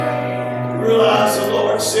Realize the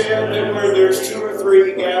Lord said that where there's two or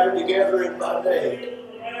three gathered together in my name,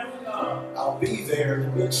 I'll be there in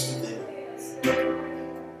the midst of them.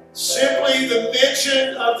 Simply the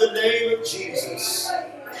mention of the name of Jesus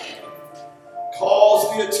calls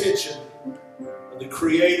the attention of the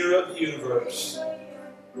Creator of the universe.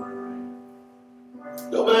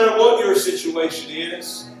 No matter what your situation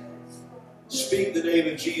is, speak the name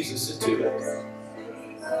of Jesus into it.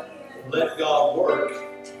 And let God work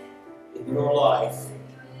in your life.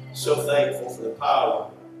 So thankful for the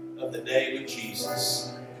power of the name of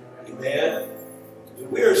Jesus. Amen.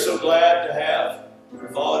 And we are so glad to have the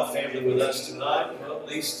Vaughn family with us tonight. Well, at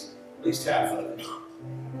least half of them.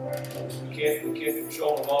 We can't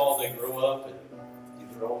control them all. They grow up and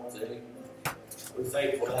do their own thing. We're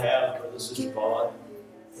thankful to have Brother and Sister Vaughn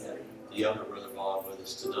and the younger Brother Vaughn with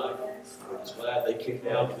us tonight. We're just glad they came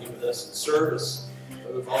down to be with us in service.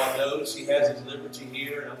 Brother Vaughn knows he has his liberty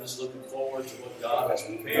here, and I'm just looking forward to what God has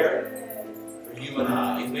prepared for you and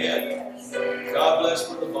I. Amen. God bless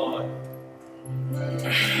Brother Vaughn.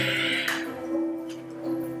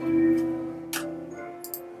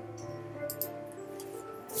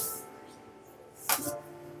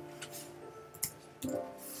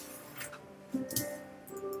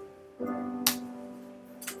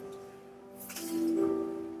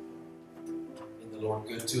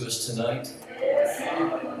 Good to us tonight.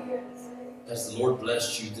 Has the Lord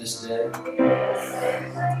blessed you this day?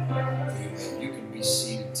 You can be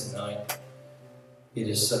seated tonight. It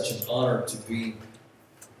is such an honor to be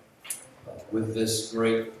with this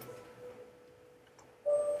great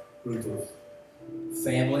group of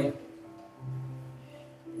family.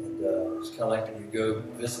 And it's kind of like when you go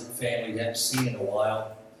visit the family you haven't seen in a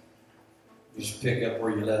while. You just pick up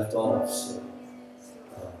where you left off. So,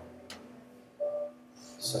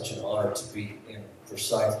 such an honor to be in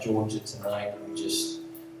Forsyth, Georgia tonight. We just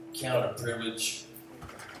count it a privilege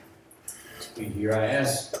to be here. I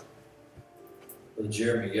asked Brother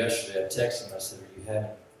Jeremy yesterday, I texted him, I said, are you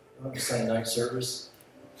having a Sunday night service?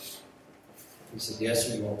 He said, yes,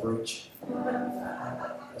 sir, you want to preach?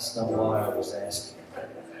 That's not why I was asking.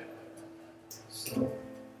 So, you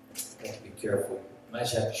have to be careful. You might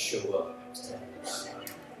have to show up next time.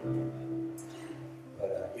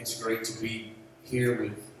 But it's great to be here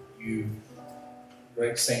with you,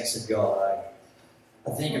 great saints of God.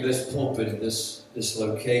 I think of this pulpit and this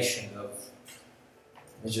location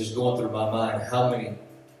it's just going through my mind how many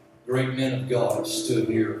great men of God stood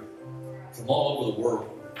here from all over the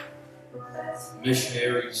world.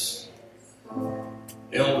 Missionaries,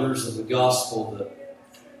 elders of the gospel that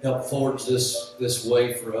helped forge this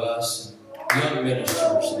way for us, and young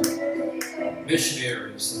ministers and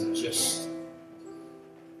missionaries, and just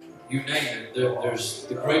you name it. There's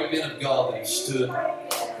the great men of God that have stood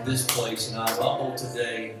in this place, and I'm humbled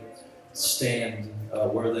today to stand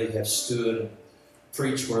where they have stood and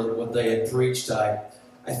preach what they had preached. I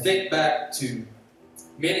think back to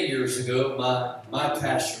many years ago, my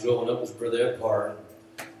pastor growing up was Brother Epphart.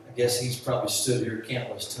 I guess he's probably stood here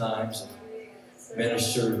countless times and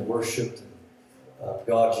ministered and worshiped, and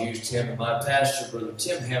God's used him. And my pastor, Brother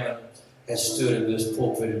Tim Hammond, has stood in this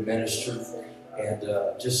pulpit and ministered. And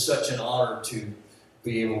just such an honor to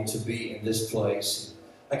be able to be in this place.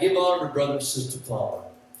 I give honor to Brother and Sister Palmer.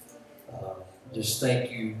 Just thank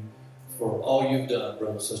you for all you've done,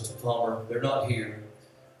 Brother and Sister Palmer. They're not here,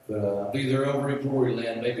 but I believe they're over in Glory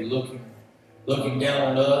Land, maybe looking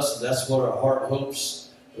down on us. And that's what our heart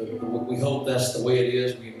hopes. We hope that's the way it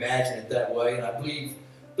is. We imagine it that way. And I believe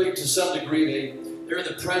to some degree they're in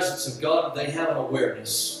the presence of God. And they have an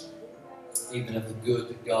awareness, even of the good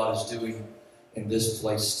that God is doing in this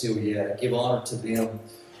place still yet. I give honor to them.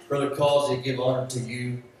 Brother Causey, I give honor to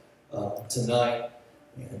you tonight.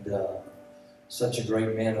 And such a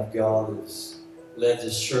great man of God has led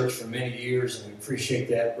this church for many years, and we appreciate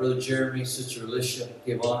that. Brother Jeremy, Sister Alicia, I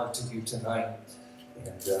give honor to you tonight.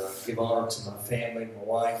 And give honor to my family, my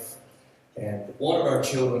wife, and one of our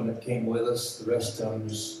children that came with us. The rest of them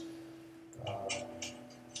was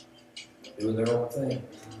doing their own thing,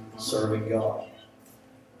 serving God.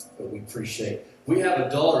 But we appreciate it. We have a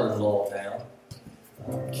daughter-in-law now,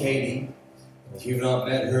 Katie. If you've not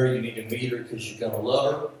met her, you need to meet her because you're going to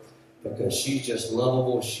love her, because she's just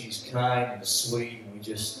lovable, she's kind and sweet, and we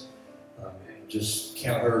just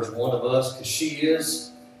count her as one of us because she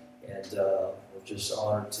is, and we're just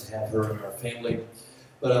honored to have her in our family.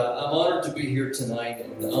 But I'm honored to be here tonight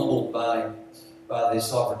and humbled by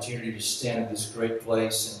this opportunity to stand in this great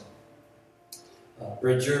place. And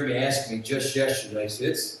Brother Jeremy asked me just yesterday,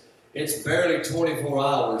 so it's barely 24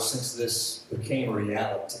 hours since this became a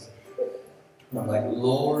reality. And I'm like,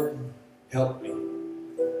 Lord, help me.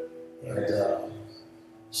 And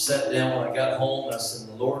sat down when I got home, and I said,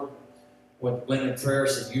 the Lord went in prayer,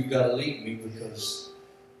 said, you've got to lead me because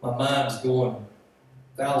my mind's going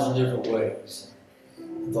 1,000 different ways.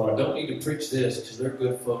 I thought, I don't need to preach this because they're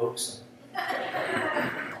good folks. I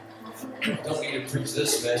don't need to preach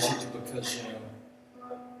this message because,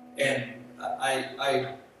 and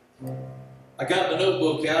I got my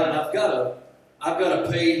notebook out, and I've got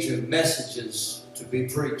a page of messages to be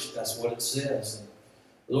preached. That's what it says. And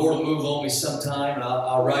the Lord will move on me sometime, and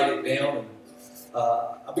I'll write it down. And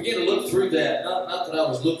I began to look through that. Not that I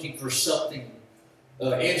was looking for something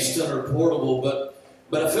instant or portable,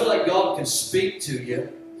 but I feel like God can speak to you,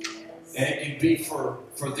 and it can be for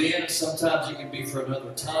then. Sometimes it can be for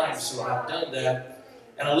another time. So I've done that,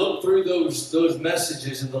 and I looked through those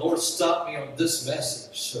messages, and the Lord stopped me on this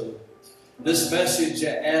message. So this message,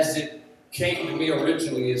 as it came to me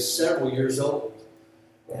originally, is several years old,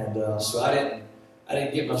 and so I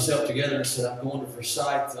didn't get myself together and said, I'm going to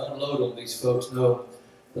Forsyth to unload on these folks. No,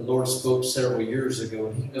 the Lord spoke several years ago,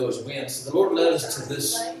 and He knows when. So the Lord led us to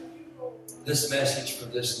this message for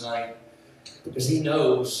this night because He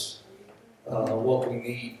knows what we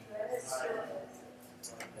need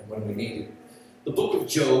and when we need it. The book of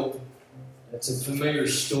Job, it's a familiar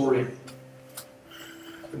story.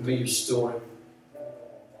 Familiar story.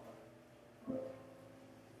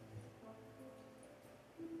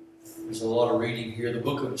 There's a lot of reading here. The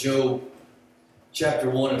book of Job, chapter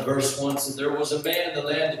 1 and verse 1 said, there was a man in the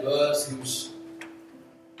land of Uz whose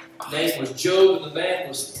name was Job, and the man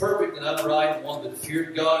was perfect and upright, one that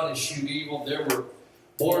feared God and eschewed evil. There were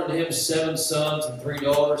born to him 7 sons and 3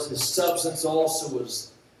 daughters. His substance also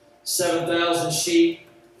was 7,000 sheep,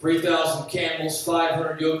 3,000 camels,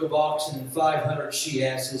 500 yoke of oxen, and 500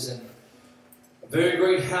 she-asses, and a very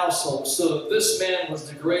great household. So that this man was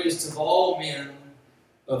the greatest of all men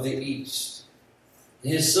of the East.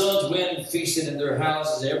 His sons went and feasted in their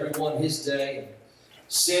houses, every one his day, and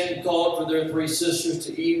sent and called for their 3 sisters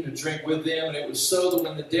to eat and to drink with them. And it was so that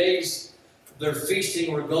when the days of their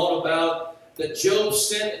feasting were gone about, that Job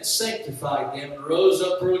sent and sanctified them, and rose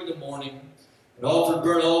up early in the morning, and offered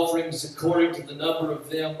burnt offerings according to the number of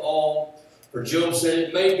them all. For Job said,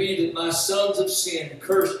 it may be that my sons have sinned, and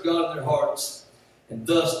cursed God in their hearts. And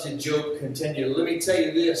thus did Job continue. Let me tell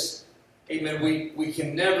you this. Amen. We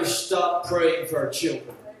can never stop praying for our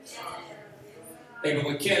children. Amen.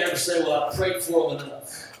 We can't ever say, well, I prayed for them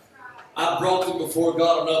enough. I brought them before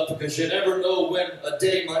God enough, because you never know when a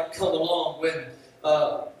day might come along when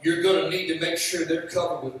you're going to need to make sure they're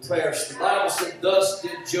covered with prayers. The Bible said, thus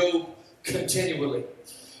did Job continually.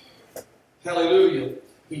 Hallelujah.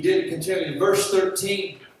 He did it continually. Verse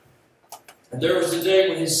 13. And there was a day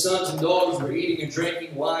when his sons and daughters were eating and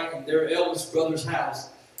drinking wine in their eldest brother's house.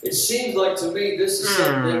 It seems like to me this is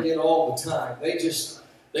something they did all the time. They just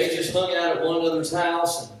hung out at one another's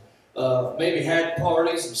house and maybe had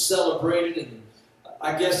parties and celebrated. And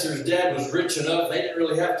I guess their dad was rich enough they didn't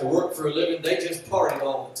really have to work for a living. They just partied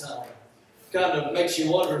all the time. Kind of makes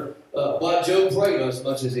you wonder why Job prayed as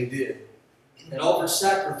much as he did and offered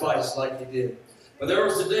sacrifices like he did. But there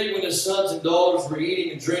was a day when his sons and daughters were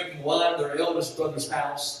eating and drinking wine in their eldest brother's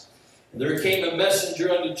house. And there came a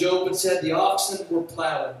messenger unto Job and said, the oxen were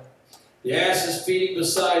plowing, the asses feeding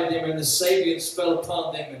beside them, and the Sabeans fell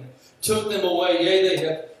upon them and took them away. Yea, they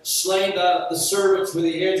have slain the servants with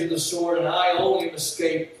the edge of the sword, and I only am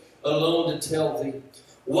escaped alone to tell thee.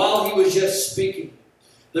 While he was yet speaking,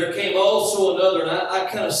 there came also another, and I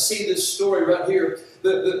kind of see this story right here.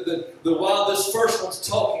 While this first one's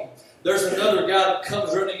talking, there's another guy that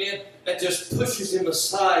comes running in and just pushes him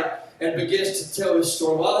aside and begins to tell his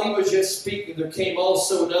story. While he was yet speaking, there came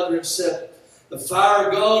also another and said, the fire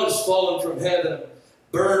of God is fallen from heaven,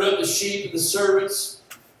 burned up the sheep and the servants,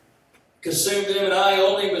 consumed them, and I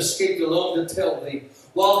only am escaped alone to tell thee.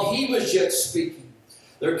 While he was yet speaking,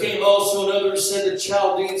 there came also another and said, the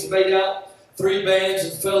Chaldeans made out 3 bands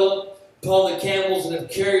and fell upon the camels and have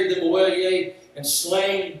carried them away, yea, and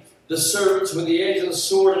slain the servants with the edge of the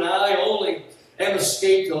sword, and I only am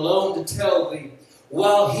escaped alone to tell thee.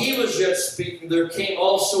 While he was yet speaking, there came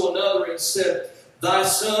also another and said, thy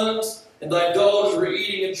sons and thy daughters were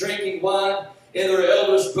eating and drinking wine in their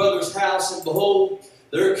eldest brother's house, and behold,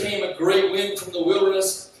 there came a great wind from the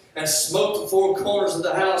wilderness and smote the 4 corners of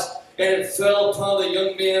the house, and it fell upon the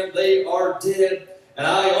young men. They are dead, and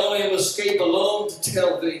I only am escaped alone to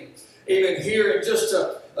tell thee. Amen. Here in just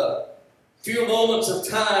a few moments of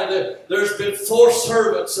time, there's been 4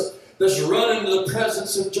 servants that's run into the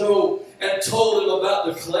presence of Job and told him about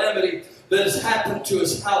the calamity that has happened to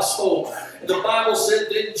his household. And the Bible said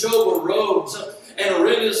that Job arose and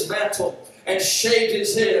rent his mantle and shaved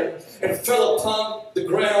his head and fell upon the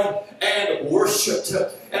ground worshiped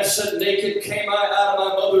and said, naked came I out of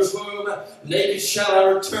my mother's womb, naked shall I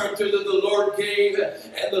return thither the Lord gave,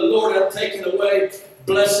 and the Lord hath taken away.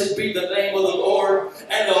 Blessed be the name of the Lord.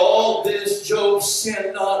 And all this Job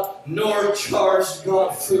sinned not, nor charged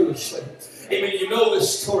God foolishly. Amen. You know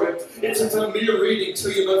this story. It's a familiar reading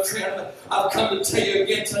to you, but friend, I've come to tell you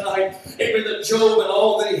again tonight, amen, that Job and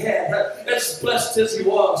all that he had, as blessed as he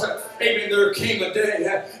was, amen, there came a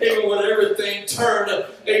day, amen, when everything turned,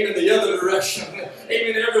 amen, the other direction.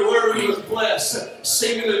 Amen. Everywhere he was blessed,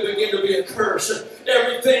 seemingly began to be a curse.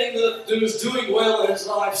 Everything that was doing well in his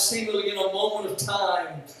life, seemingly in a moment of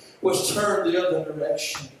time, was turned the other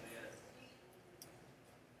direction.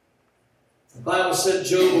 The Bible said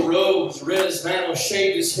Job arose, rent his mantle,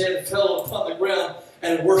 shaved his head, fell upon the ground,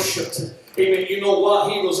 and worshipped. Amen. You know why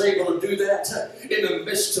he was able to do that? In the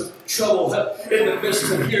midst of trouble, in the midst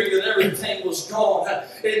of hearing that everything was gone,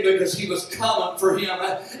 amen, because he was common for him,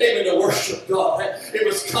 amen, to worship God. It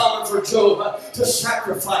was common for Job to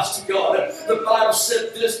sacrifice to God. The Bible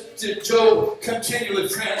said this to Job continually,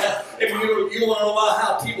 friend. If you want to know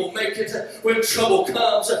how people make it when trouble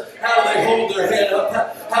comes, how they hold their head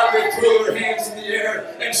up, how they throw their hands in the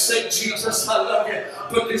air and say, Jesus, I love you.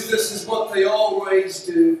 Because this is what they always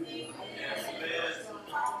do.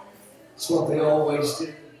 It's what they always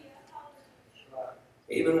do.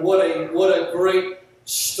 Even what a great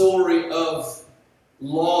story of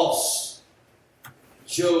loss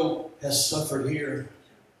Job has suffered here.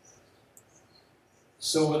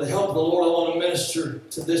 So with the help of the Lord, I want to minister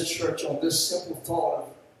to this church on this simple thought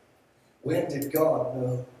of, when did God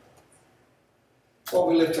know? Why don't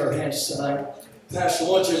we lift our hands tonight? Pastor,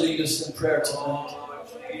 why don't you lead us in prayer tonight? Lord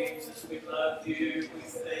Jesus, we love you. We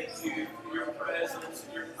thank you for your presence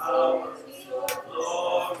and your power.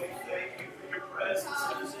 Lord, we thank you for your presence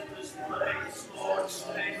that is in this place. Lord,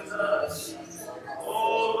 stay with us.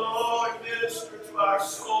 Oh, Lord, minister to our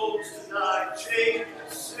souls tonight. Change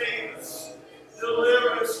us, save us,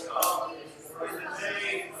 deliver us, God. In the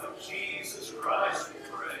name of Jesus Christ we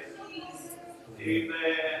pray.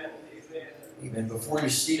 Amen. Amen. Amen. Before you're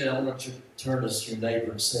seated, I want you to turn to your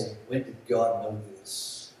neighbor and say, when did God know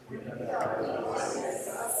this? You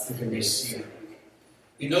can be seated.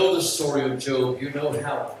 You know the story of Job. You know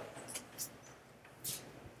how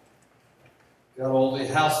got all the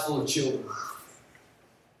house full of children.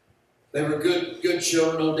 They were good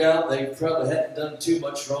children, no doubt. They probably hadn't done too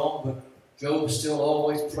much wrong, but Job was still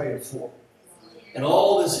always praying for them. And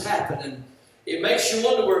all this happened, and it makes you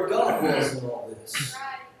wonder where God was in all this.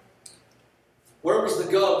 Where was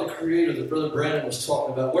the God, the Creator that Brother Brandon was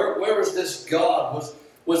talking about? Where was this God?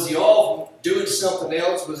 Was he off doing something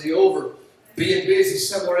else? Was he over being busy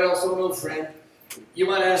somewhere else? Oh no, friend. You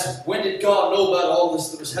might ask, when did God know about all this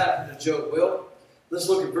that was happening to Job? Well, let's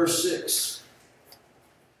look at verse 6.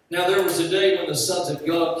 Now there was a day when the sons of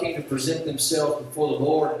God came to present themselves before the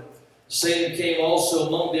Lord. Satan came also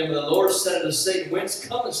among them, and the Lord said unto Satan, Whence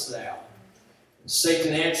comest thou? And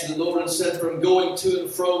Satan answered the Lord and said, From going to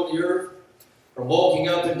and fro in the earth, from walking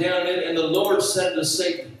up and down in it. And the Lord said unto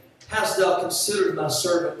Satan, Hast thou considered my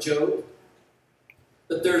servant Job,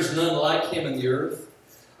 that there is none like him in the earth?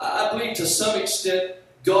 I believe to some extent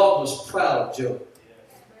God was proud of Job.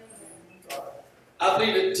 I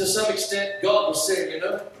believe that to some extent God was saying, you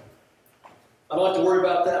know, I don't have to worry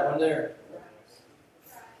about that one there.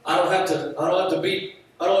 I don't have to be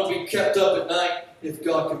kept up at night if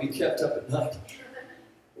God can be kept up at night.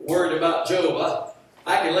 Worried about Job.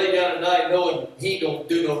 I can lay down at night knowing he don't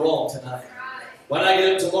do no wrong tonight. When I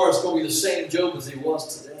get up tomorrow, it's going to be the same Job as he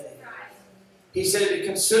was today. He said, if you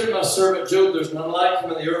consider my servant Job, there's none like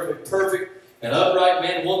him in the earth, a perfect and upright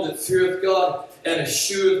man, one that feareth God and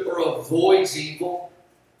escheweth or avoids evil.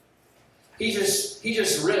 He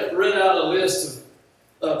just read out a list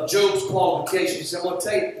of Job's qualifications. I'm going to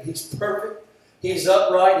tell you, he's perfect, he's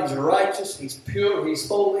upright, he's righteous, he's pure, he's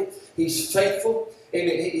holy, he's faithful.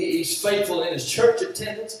 He's faithful in his church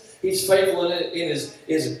attendance. He's faithful in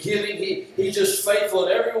his giving. He's just faithful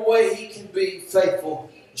in every way he can be faithful.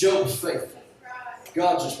 Job's faithful.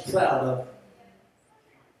 God's just proud of him.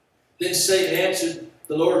 Then Satan answered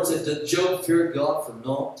the Lord and said, Did Job fear God for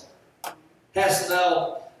naught? Hast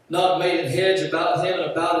thou not made a hedge about him and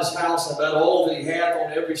about his house and about all that he hath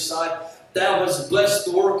on every side? Thou hast blessed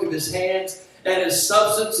the work of his hands, and his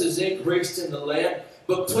substance is increased in the land.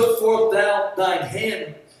 But put forth thou thine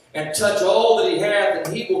hand, and touch all that he hath,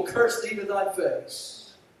 and he will curse thee to thy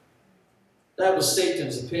face. That was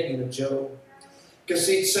Satan's opinion of Job. Because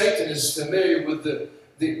see, Satan is familiar with the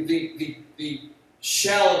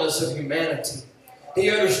shallowness of humanity. He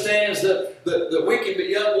understands that we can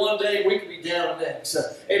be up one day, we can be down next.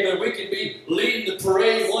 Amen. We can be leading the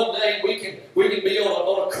parade one day, we can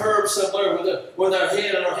suburb somewhere with our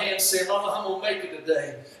head in our hands saying, "I don't know how I'm going to make it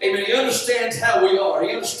today." Amen. He understands how we are.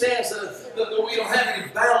 He understands that we don't have any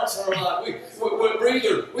balance in our life. We're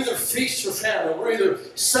either feast or famine. We're either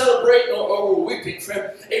celebrating or we're weeping,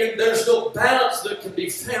 friend. Amen. There's no balance that can be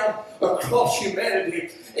found across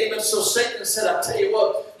humanity. Amen. So Satan said, "I tell you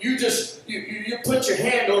what, you put your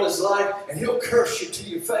hand on his life and he'll curse you to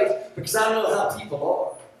your face, because I know how people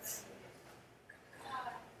are."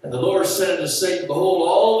 And the Lord said unto Satan, "Behold,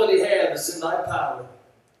 all that he hath is in thy power.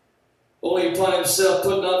 Only upon himself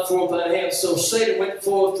put not forth thine hand." So Satan went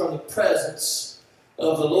forth from the presence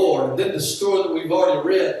of the Lord. And then the story that we've already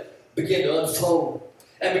read began to unfold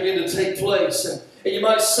and begin to take place. And you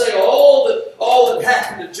might say, all that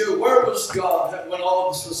happened to Job, where was God when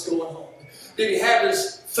all this was going on? Did he have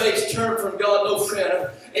his face turned from God? No, friend.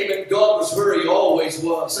 Amen. God was where he always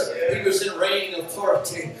was. He was in reigning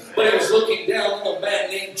authority. But he was looking down on a man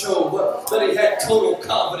named Job that he had total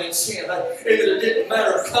confidence in. It didn't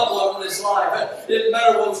matter come what in his life. It didn't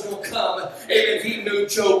matter what was going to come. Amen. He knew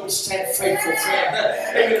Job would stand faithful, friend.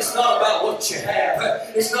 Amen. It's not about what you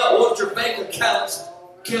have. It's not what your bank account's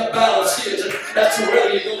balance is. That's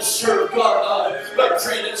whether you're going to serve God or not. But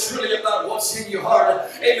friend, it's really about what's in your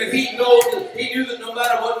heart. Amen. He knew that no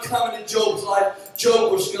matter what coming in Job's life,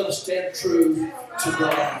 Job was going to stand true to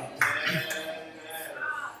God.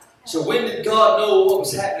 So when did God know what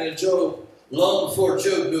was happening to Job? Long before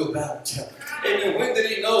Job knew about it. Amen. When did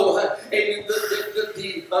he know? Amen.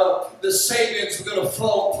 The Sabians were going to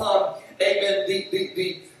fall upon. Amen.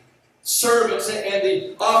 The servants and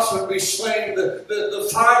the oxen would be slain. The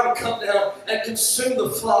fire would come down and consume the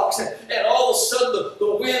flocks, and all of a sudden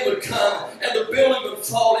the wind would come and the building would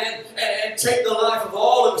fall in and take the life of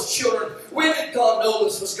all of his children. When did God know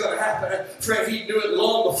this was going to happen? Friend, he knew it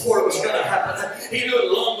long before it was going to happen. He knew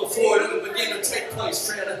it long before it would begin to take place,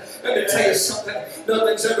 friend. Let me tell you something.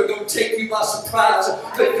 Nothing's ever going to take you by surprise.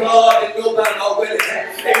 That God didn't know about it already.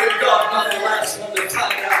 Amen. God's not the last one to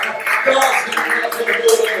find out. God's going to be up in the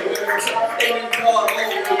building. Amen. God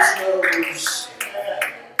always knows.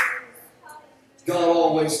 God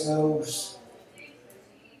always knows.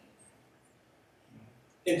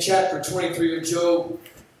 In chapter 23 of Job,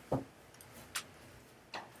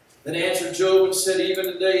 then answered Job and said, "Even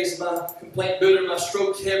today is my complaint bitter, my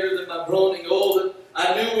stroke heavier than my groaning. Oh, that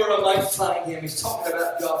I knew where I might find him." He's talking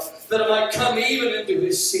about God. "That I might come even into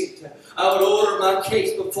his seat. I would order my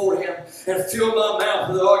case before him and fill my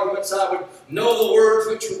mouth with arguments. I would know the words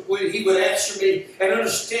which he would answer me and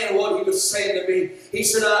understand what he was saying to me." He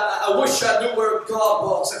said, I wish I knew where God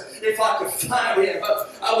was. If I could find him,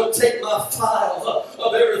 I would take my file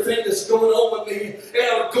of everything that's going on with me, and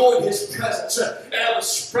I would go in his presence, and I would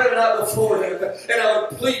spread it out before him, and I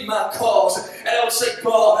would plead my cause, and I would say,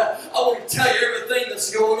 "God, I want to tell you everything that's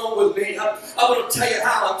going on with me. I want to tell you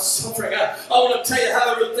how I'm suffering. I want to tell you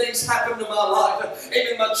how everything's happened to my life.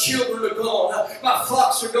 Amen. My children are gone. My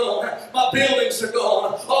flocks are gone. My buildings are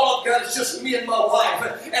gone. All I've got is just me and my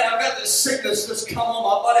wife. And I've got this sickness that's come on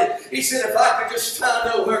my body." He said, "If I could just find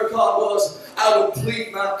out where God was, I would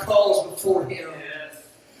plead my cause before him."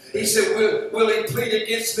 He said, will he plead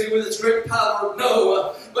against me with his great power?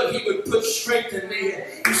 No, but he would put strength in me.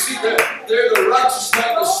 You see, there the righteous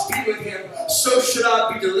man will speak with him. So should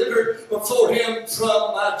I be delivered before him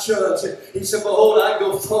from my judge. He said, "Behold, I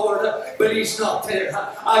go forward, but he's not there.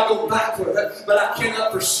 I go backward, but I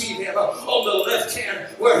cannot perceive him. On the left hand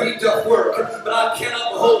where he doth work, but I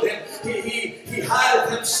cannot behold him. He hideth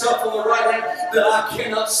himself on the right hand, that I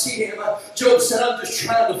cannot see him." Job said, "I'm just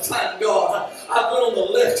trying to find God. I went on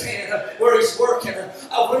the left hand where he's working.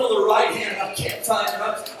 I went on the right hand. I can't find him.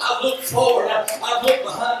 I looked forward. I looked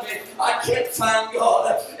behind me. I can't find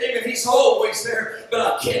God." Amen. He's always there, but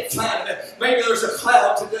I can't find him. Maybe there's a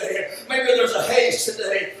cloud today. Maybe there's a haze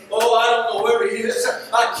today. Oh, I don't know where he is.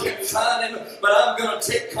 I can't find him, but I'm going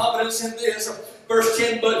to take confidence in this. Verse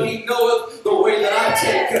 10, "But he knoweth the way that I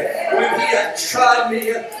take. When he hath tried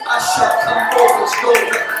me, I shall come forth as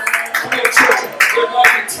gold." Come on, church. There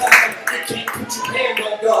might be time you can't put your hand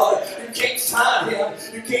on God. You can't find him.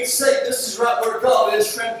 You can't say, "This is right where God is,"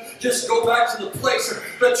 friend. Just go back to the place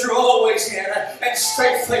that you're always in and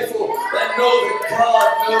stay faithful and know that God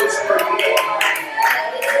knows where you are.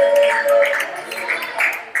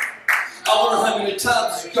 I wonder how many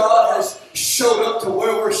times God has showed up to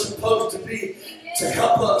where we're supposed to be to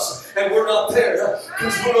help us, and we're not there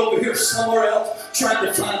because we're over here somewhere else trying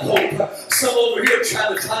to find hope. Some over here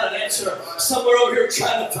trying to find an answer. Somewhere over here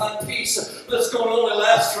trying to find peace that's going to only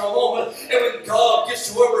last for a moment. And when God gets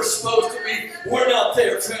to where we're supposed to be, we're not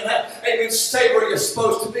there, friend. Amen. Stay where you're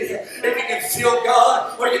supposed to be. If you can feel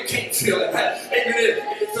God or you can't feel it.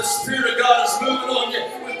 Amen. If the Spirit of God is moving on you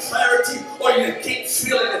with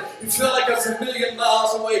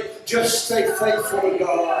miles away. Just stay faithful to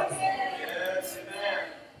God.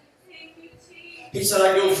 He said,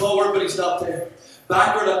 I go forward, but he's not there.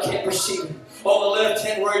 Backward, I can't perceive him. On the left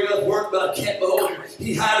hand where he doth work, but I can't behold him.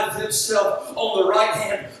 He hideth himself on the right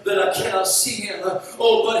hand, that I cannot see him.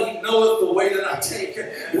 Oh, but he knoweth the way that I take.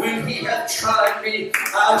 When he hath tried me,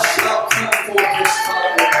 I shall come forth this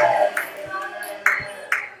time.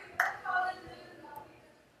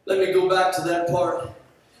 Let me go back to that part.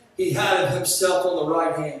 He hideth himself on the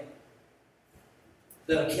right hand,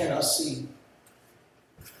 that I cannot see him.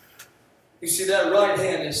 You see, that right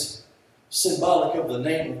hand is symbolic of the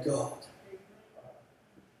name of God.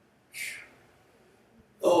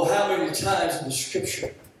 Oh, how many times in the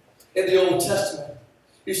Scripture, in the Old Testament,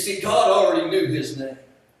 you see, God already knew his name.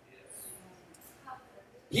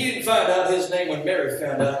 He didn't find out his name when Mary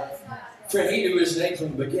found out. Friend, he knew his name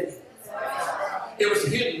from the beginning. It was a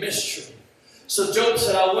hidden mystery. So Job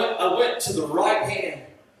said, I went to the right hand,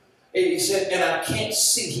 and he said, and I can't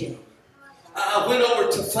see him. I went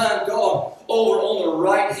over to find God over on the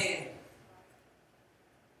right hand,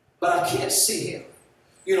 but I can't see him.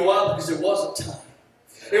 You know why? Because it wasn't time.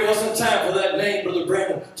 It wasn't time for that name, Brother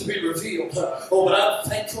Brandon, to be revealed. Oh, but I'm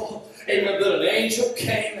thankful, amen, that an angel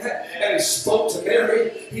came and he spoke to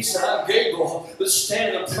Mary. He said, I'm Gabriel, that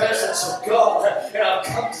stand in the presence of God, and I've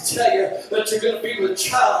come to tell you that you're going to be with a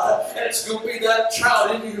child, and it's going to be that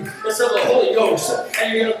child in you that's of the Holy Ghost,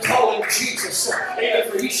 and you're going to call him Jesus. Amen,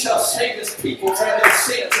 for he shall save his people from their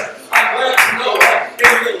sins. I'm glad to know,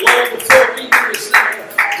 amen, that long before we knew his name,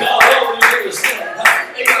 God already knew his name.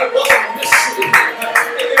 Amen, it wasn't a mystery.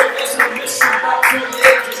 It wasn't a mystery back through the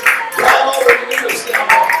ages. God already knew his name.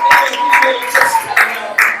 Amen, we really just found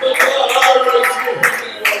out, but God already knew who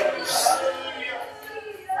he was.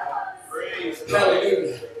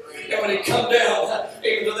 Hallelujah. And when he come down,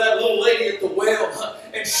 even to that little lady at the well,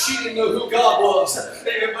 and she didn't know who God was,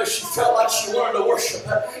 but she felt like she wanted to worship,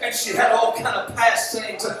 and she had all kind of past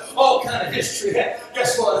things, all kind of history.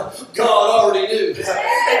 Guess what? God already knew.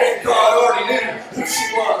 And God already knew who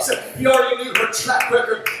she was. He already knew her track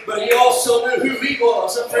record, but he also knew who he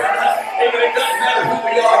was. And it doesn't matter who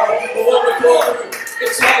we are or what we're going through.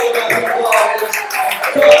 It's all about who God is.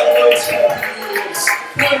 God knows who he is.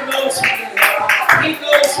 He knows who he is. He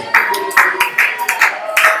knows who he is.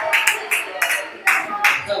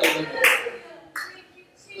 Hallelujah.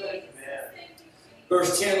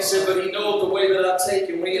 Verse 10 said, but he knoweth the way that I take,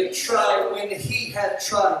 and when he had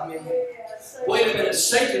tried me. Wait a minute,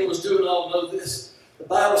 Satan was doing all of this. The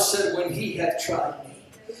Bible said when he had tried me.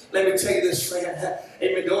 Let me tell you this, friend.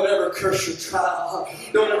 Amen. Don't ever curse your trial.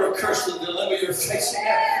 Don't ever curse the dilemma you're facing.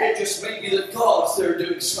 It just may be that God's there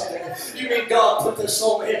doing something. You mean God put this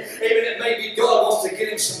on me? Amen. It may be God wants to get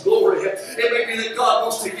him some glory. It may be that God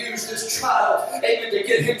wants to use this trial, amen, to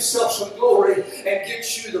get himself some glory and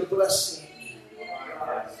get you the blessing.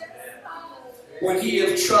 When he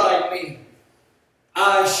hath tried me,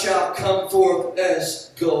 I shall come forth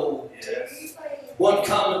as gold. One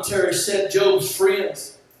commentary said Job's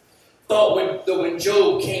friends thought that when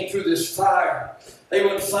Job came through this fire, they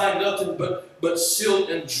wouldn't find nothing but silt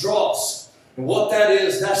and dross. And what that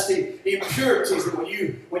is, that's the impurities. That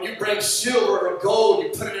when you bring silver or gold, you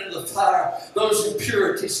put it into the fire, those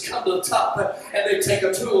impurities come to the top, and they take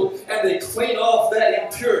a tool and they clean off that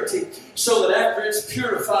impurity, so that after it's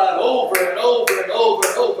purified over and over and over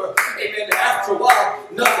and over, amen, after a while,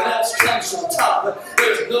 nothing else comes to the top.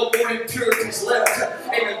 There's no more impurities left.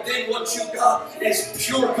 Amen. Then what you got is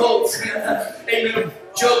pure gold, friend. Amen.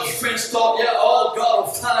 Job's friends thought, yeah, all God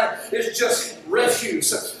will find is just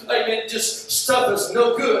refuse. Amen. Just stuff that's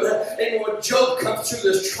no good. Amen. When Job comes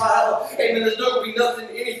through this trial, amen, there's not going to be nothing,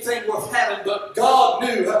 anything worth having. But God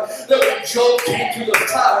knew that when Job came through the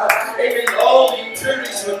fire, amen, all the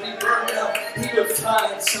impurities would be burned out. He would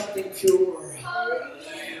find something pure.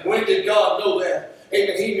 When did God know that?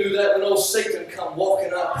 Amen. He knew that when old Satan come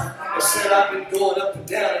walking up and said, I've been going up and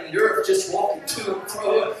down in the earth, just walking to and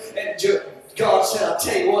fro. And God said, I'll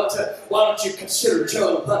tell you what, why don't you consider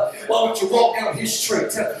Job? Why don't you walk down his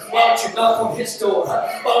street? Why don't you knock on his door?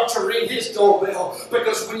 Why don't you ring his doorbell?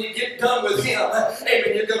 Because when you get done with him,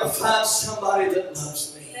 amen, you're going to find somebody that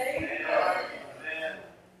loves me.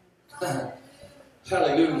 Amen.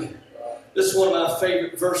 Hallelujah. This is one of my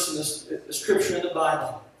favorite verses in the scripture in the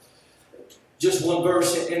Bible. Just one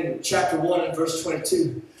verse in chapter 1 and verse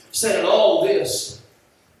 22. Said in all this,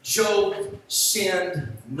 Job sinned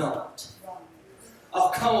not. Oh,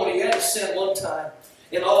 come on, he had to sin one time.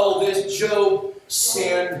 In all this, Job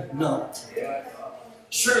sinned not.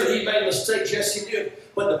 Surely he made mistakes, yes he did.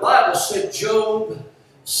 But the Bible said Job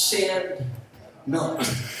sinned not.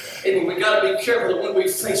 Amen. We got to be careful that when we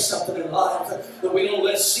face something in life, that we don't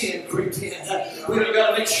let sin creep in. We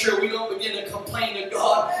got to make sure we don't begin to complain to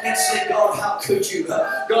God and say, God, how could you?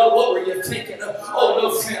 God, what were you thinking? Oh,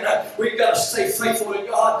 no, friend. We've got to stay faithful to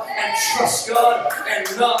God and trust God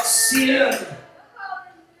and not sin.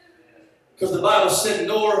 Because the Bible said,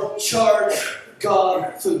 nor charge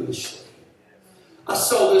God foolishly. I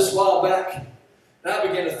saw this a while back, and I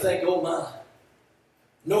began to think, oh my,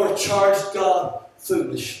 nor charge God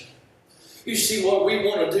foolishly. You see what we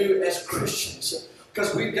want to do as Christians,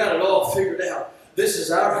 because we've got it all figured out. This is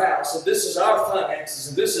our house, and this is our finances,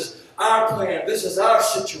 and this is our plan, this is our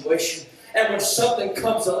situation. And when something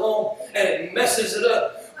comes along and it messes it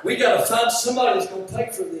up, we got to find somebody that's going to pay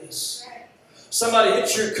for this. Somebody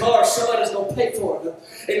hits your car, somebody's going to pay for it.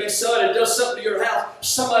 Amen. Somebody does something to your house,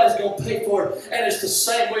 somebody's going to pay for it. And it's the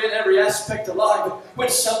same way in every aspect of life. When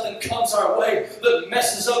something comes our way that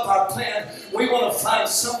messes up our plan, we want to find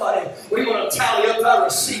somebody. We want to tally up our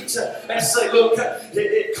receipts and say, look,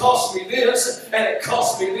 it cost me this, and it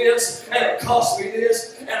cost me this, and it cost me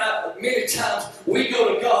this. And many times we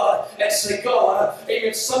go to God and say, God,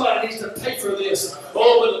 amen, somebody needs to pay for this.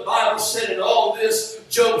 Oh, but the Bible said in all this,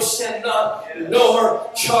 Job sinned not, nor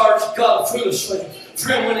charged God foolishly.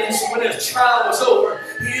 Friend, when his trial was over,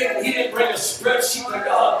 he didn't bring a spreadsheet to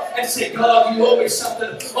God and say, God, you owe me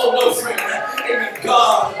something. Oh, no, friend. Amen.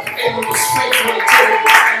 God, amen, was faithful to Job,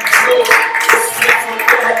 and Job was faithful to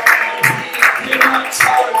God. And he did not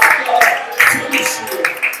charge God foolishly.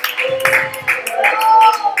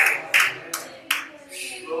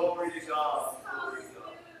 Glory to God.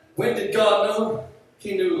 When did God know?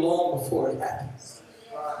 He knew long before it happened.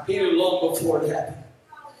 He knew long before it happened.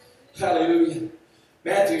 Hallelujah.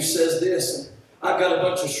 Matthew says this, and I've got a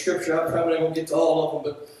bunch of scripture. I'm probably not going to get to all of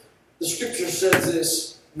them, but the scripture says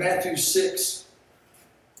this, Matthew 6,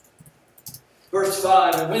 verse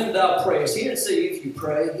 5, and when thou prayest. He didn't say if you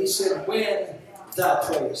pray. He said when thou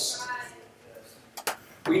prayest.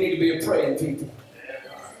 We need to be a praying people.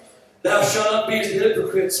 Thou shalt not be as the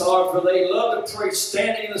hypocrites are, for they love to pray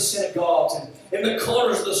standing in the synagogues and in the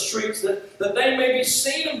corners of the streets, that they may be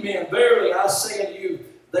seen of men. Verily, I say unto you,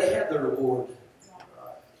 they have their reward.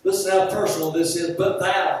 Listen how personal this is. But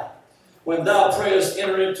thou, when thou prayest,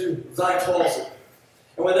 enter into thy closet.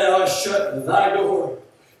 And when thou hast shut thy door,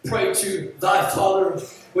 pray to thy Father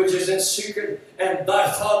which is in secret, and thy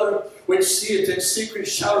Father which seeth in secret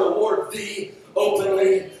shall reward thee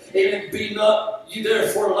openly. And be not ye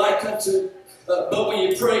therefore like unto, but when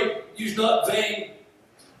you pray, use not vain,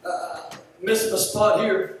 missing a spot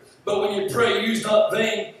here, but when you pray, use not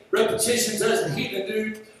vain repetitions as the heathen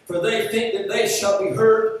do, for they think that they shall be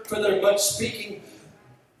heard for their much speaking.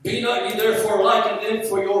 Be not ye therefore like unto them,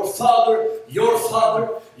 for your Father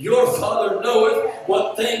knoweth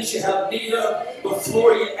what things you have need of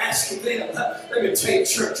before you ask of them. Let me tell you,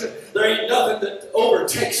 church, there ain't nothing that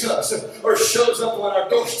overtakes us or shows up on our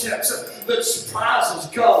doorsteps that surprises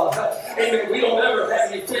God. Amen. We don't ever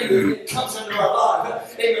have anything that comes into our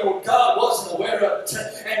life. Amen. Well, God wasn't aware of it.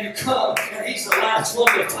 And you come, and He's the last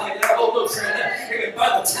one to find out. Oh, look, friend. Amen.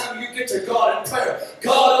 By the time you get to God in prayer,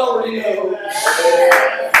 God already knows.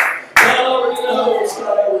 God already knows.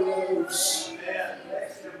 God already knows.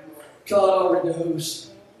 God already knows.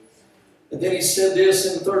 And then he said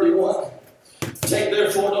this in 31. Take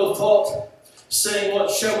therefore no thought, saying, what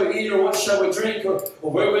shall we eat, or what shall we drink, or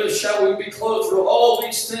wherewith shall we be clothed? For all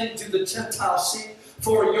these things do the Gentiles seek,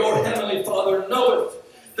 for your heavenly Father knoweth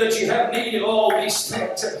that you have need of all these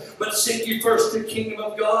things. But seek ye first the kingdom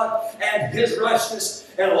of God and His righteousness,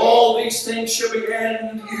 and all these things shall be added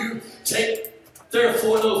unto you. Take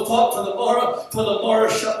therefore no thought for the morrow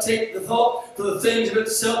shall take the thought for the things of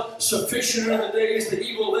itself. Sufficient are the days, the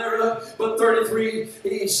evil thereof. But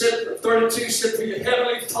 32 said, for your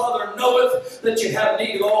heavenly Father knoweth that you have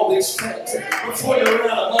need of all these things. Before you run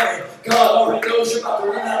out of money, God already knows you're about to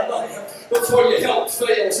run out of money. Before your health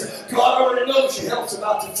fails, God already knows your health's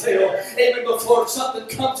about to fail. Even before something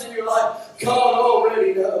comes in your life, God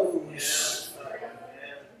already knows.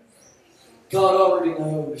 God already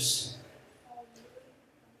knows.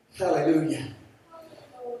 Hallelujah.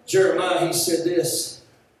 Jeremiah, he said this.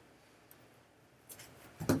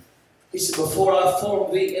 He said, before I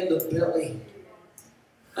formed thee in the belly,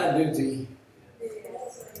 I knew thee.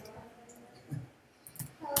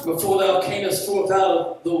 Before thou camest forth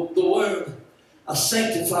out of the womb, I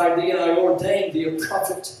sanctified thee, and I ordained thee a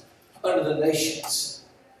prophet unto the nations.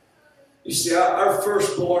 You see, our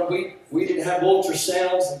firstborn, we didn't have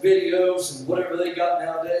ultrasounds and videos and whatever they got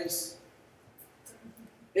nowadays.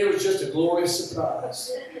 It was just a glorious surprise.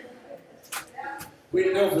 We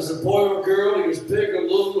didn't know if it was a boy or a girl, he was big or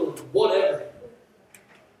little or whatever.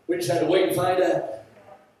 We just had to wait and find out.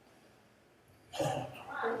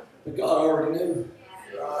 But God already knew.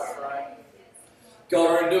 God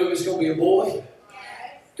already knew he was going to be a boy.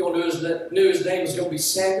 Knew his name was going to be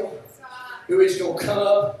Samuel. Knew he was going to come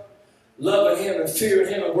up, loving him and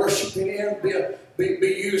fearing him and worshiping him, be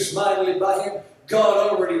used mightily by him.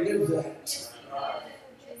 God already knew that.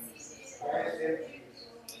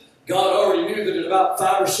 God already knew that at about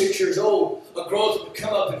 5 or 6 years old, a growth would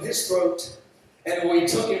come up in his throat. And when we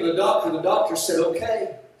took him to the doctor said,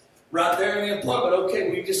 okay, right there in the appointment, okay,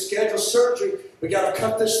 we just scheduled surgery. We got to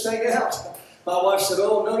cut this thing out. My wife said,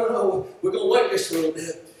 oh, no, we're going to wait just a little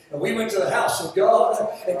bit. And we went to the house of God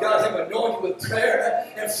and got him anointed with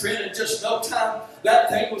prayer. And friend, in just no time, that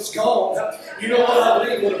thing was gone. You know what I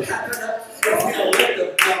believe would have happened if we had let the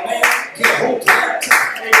man get a hold of that?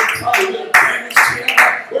 And he probably would have damaged him.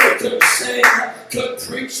 Or he couldn't sing, couldn't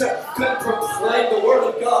preach, couldn't proclaim the word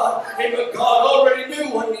of God. And but God already knew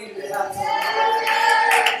what needed to happen.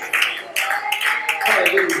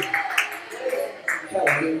 Hallelujah.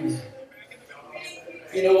 Hallelujah.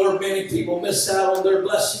 You know where many people miss out on their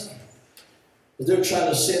blessing? They're trying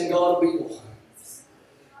to send God a bill.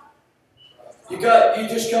 You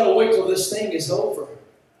just got to wait till this thing is over.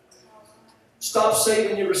 Stop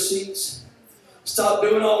saving your receipts. Stop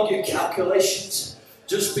doing all your calculations.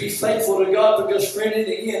 Just be faithful to God, because friend, in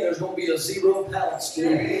the end, there's going to be a zero balance to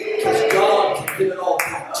you, because God can give it all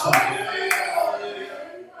back to you.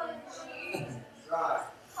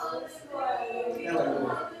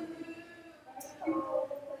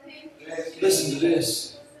 Listen to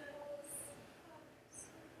this.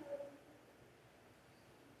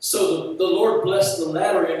 So the Lord blessed the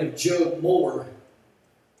latter end of Job more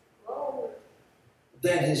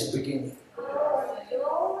than his beginning.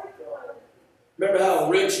 Remember how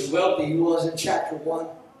rich and wealthy he was in chapter 1?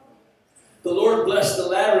 The Lord blessed the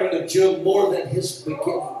latter end of Job more than his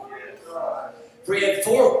beginning. For he had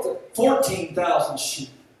 14,000 sheep,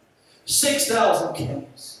 6,000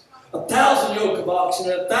 camels, 1,000 yoke of oxen,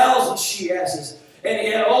 and 1,000 she-asses. And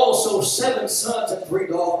he had also 7 sons and 3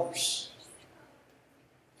 daughters.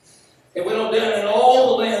 And went on down in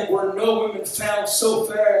all the land were no women found so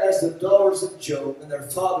fair as the daughters of Job, and their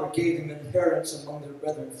father gave him inheritance among their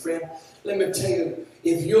brethren. Friend, let me tell you,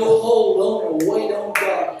 if you'll hold on and wait on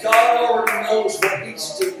God, God already knows what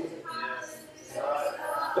he's doing.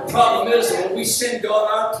 The problem is that when we send God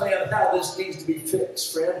our plan of how this needs to be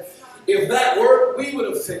fixed, friend, if that worked, we would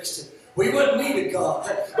have fixed it. We wouldn't need a God.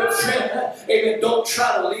 But friend, amen, don't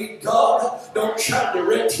try to lead God. Don't try to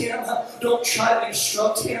direct him. Don't try to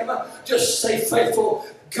instruct him. Just stay faithful.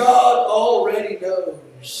 God already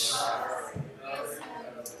knows.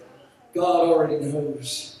 God already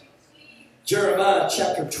knows. Jeremiah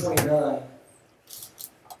chapter 29.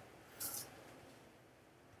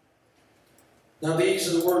 Now these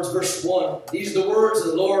are the words, verse 1. These are the words of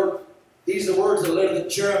the Lord. These are the words of the letter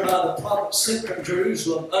that Jeremiah the prophet sent from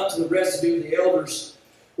Jerusalem unto the residue of the elders,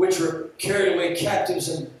 which were carried away captives,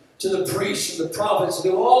 and to the priests and the prophets,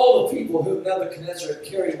 and to all the people whom Nebuchadnezzar had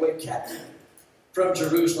carried away captive from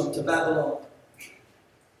Jerusalem to Babylon.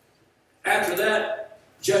 After that,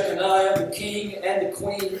 Jeconiah the king and the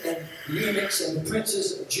queen and the eunuchs and the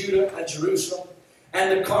princes of Judah and Jerusalem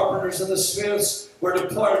and the carpenters and the smiths were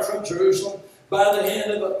departed from Jerusalem by the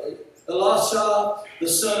hand of Elisha, the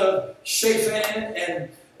son of Shaphan, and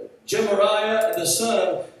Gemariah, and the son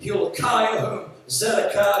of Hilkiah, whom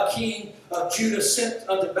Zedekiah, king of Judah, sent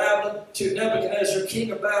unto Babylon to Nebuchadnezzar,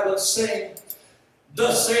 king of Babylon, saying,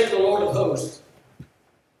 Thus saith the Lord of hosts,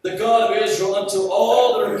 the God of Israel, unto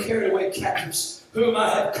all that are carried away captives, whom I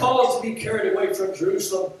have caused to be carried away from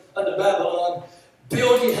Jerusalem unto Babylon,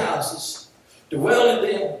 build ye houses, dwell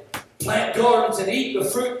in them, plant gardens, and eat the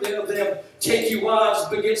fruit of them. Take you wives,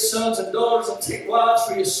 beget sons and daughters, and take wives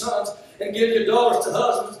for your sons, and give your daughters to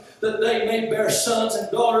husbands, that they may bear sons and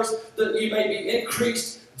daughters, that ye may be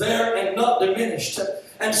increased there and not diminished.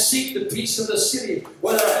 And seek the peace of the city,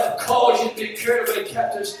 where I have caused you to be carried away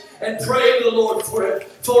captives, and pray to the Lord for it.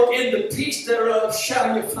 For in the peace thereof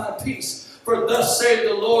shall you find peace. For thus saith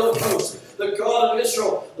the Lord of hosts, the God of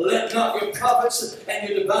Israel, let not your prophets and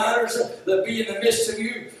your diviners that be in the midst of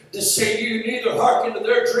you deceive you, neither hearken to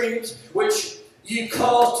their dreams, which ye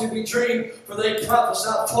cause to be dreamed, for they prophesy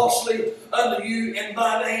falsely unto you in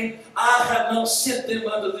my name. I have not sent them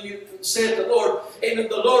unto you, saith the Lord. Amen.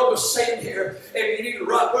 The Lord was saying here, amen, you need to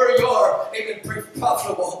right where you are, amen, be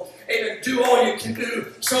profitable. Amen. Do all you can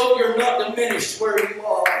do so you're not diminished where you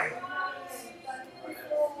are.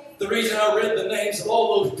 The reason I read the names of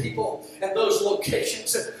all those people and those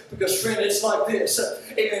locations, because, friend, it's like this.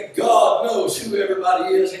 Amen. God knows who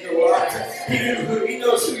everybody is in your life. He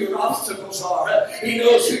knows who your obstacles are. He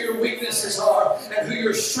knows who your weaknesses are and who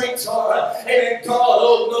your strengths are. Amen.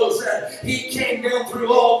 God knows that. He came down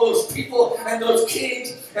through all those people and those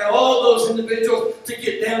kings and all those individuals to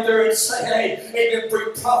get down there and say, hey, amen,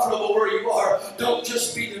 be profitable where you are. Don't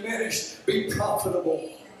just be diminished, be profitable.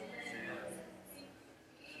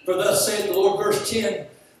 For thus saith the Lord, verse 10,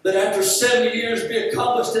 that after 70 years be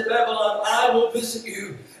accomplished at Babylon, I will visit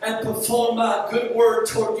you and perform my good word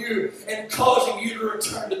toward you and causing you to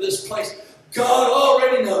return to this place. God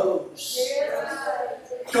already knows.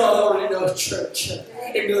 God already knows, church.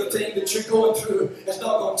 Amen. The thing that you're going through is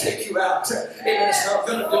not going to take you out. Amen. It's not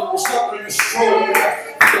going to destroy you.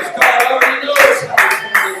 Because God already knows how He's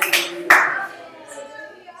going to do it.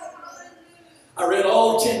 I read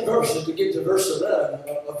all 10 verses to get to verse 11,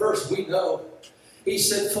 a verse we know. He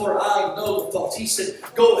said, for I know the thoughts. He said,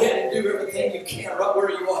 go ahead and do everything you can right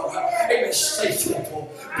where you are. Amen. Stay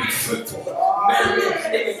faithful. Be fruitful. Marry.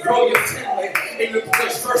 Amen. Grow your family. Amen.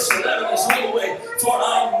 Because verse 11 is all the way. For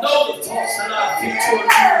I know the thoughts that I think toward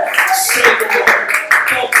you, say the Lord.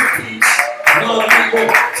 Thoughts of peace, not evil,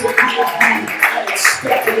 to give you an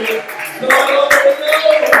expected end. God already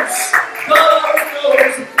knows. God already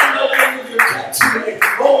knows in the land of your captivity.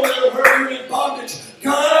 Oh, where you're in bondage.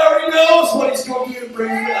 God already knows what He's going to do to bring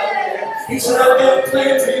you out of there. He said, I've got a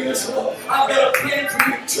plan for you, Israel. I've got a plan for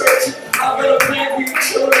you, church. I've got a plan for you,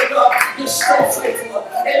 children of God. Just stay faithful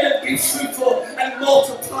and be fruitful and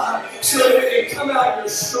multiply so that when you come out, you're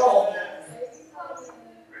strong.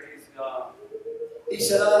 Praise God. He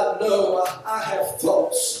said, I know I have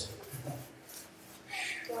thoughts.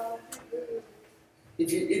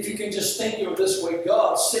 If you can just think of it this way,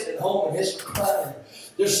 God's sitting at home in His recliner,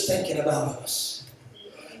 just thinking about us.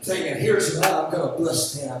 Thinking, here's how I'm going to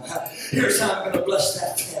bless them. Here's how I'm going to bless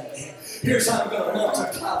that family. Here's how I'm going to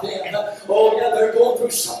multiply them. Oh, yeah, they're going through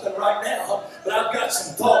something right now. But I've got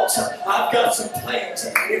some thoughts. I've got some plans.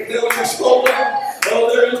 If they'll just hold on. Oh,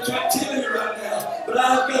 they're in captivity right now. But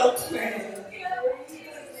I've got a plan.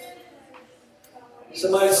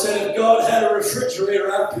 Somebody said if God had a refrigerator,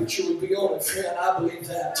 our picture would be on it, friend. I believe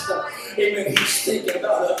that. Amen. He's thinking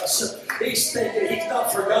about us. He's thinking He's not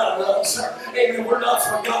forgotten us. Amen. We're not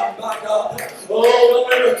forgotten by God. Oh,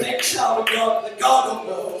 don't ever think, child of God, that God don't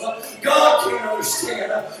know. God can't understand.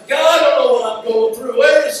 God don't know what I'm going through.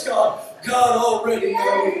 Where is God? God already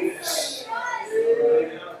knows.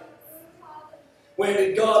 When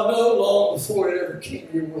did God know? Long before it ever came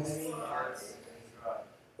your way.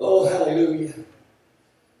 Oh, hallelujah.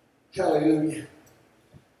 Hallelujah.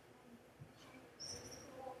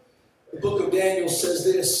 The book of Daniel says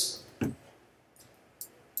this.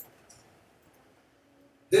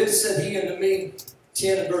 Then said he unto me,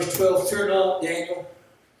 10 and verse 12, fear not, Daniel,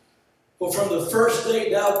 for from the first day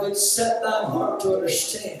thou didst set thine heart to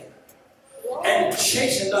understand, and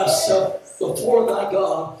chasten thyself before thy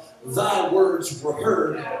God, thy words were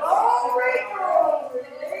heard.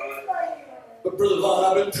 But Brother Vaughn,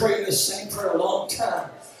 I've been praying this same prayer a long time.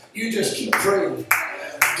 You just keep praying.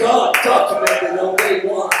 God documented it on day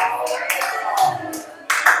one.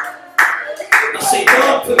 I say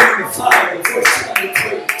God put it in the fire the first time you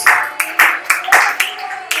prayed.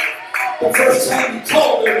 The first time you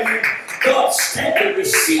called their name, God stamped it,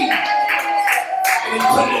 received, and He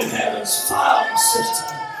put it in heaven's filing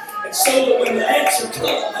system. And so that when the answer came,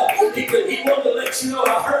 He wanted to let you know,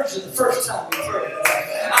 I heard you the first time you prayed.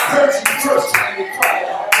 I heard you the first time you cried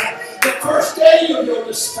out. The first day of your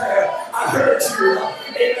despair, I heard you.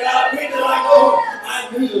 And when did I know? I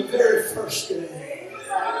knew the very first day.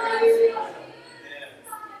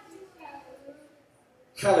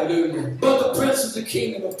 Hallelujah. But the prince of the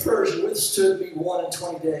kingdom of Persia withstood me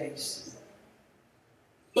 21 days.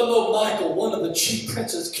 But lo, Michael, one of the chief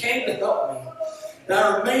princes, came to help me. And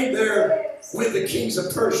I remained there with the kings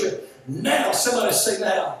of Persia. Now, somebody say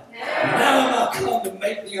now. Now am I come to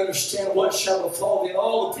make thee understand what shall befall thee and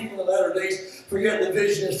all the people in the latter days, for yet the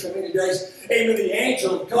vision is for many days. Amen. The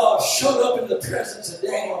angel of God showed up in the presence of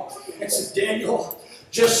Daniel and said, Daniel,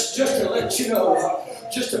 just to let you know,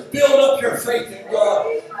 just to build up your faith in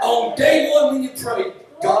God. On day one when you prayed,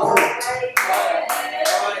 God heard it.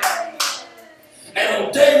 And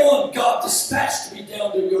on day one, God dispatched me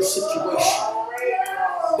down to your situation.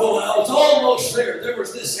 But when I was almost there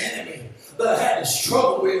was this enemy that I had to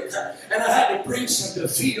struggle with, and I had to bring some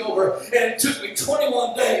defeat over, and it took me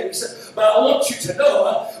 21 days. But I want you to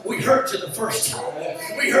know, we heard you the first time.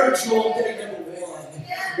 We heard you on day number one.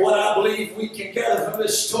 What I believe we can gather from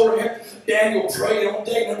this story, Daniel prayed on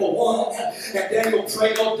day number 1, and Daniel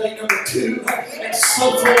prayed on day number 2, and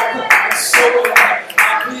so forth, and so on.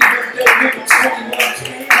 I believe when day number 21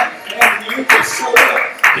 came, and the angel showed up,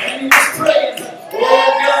 Daniel was praying,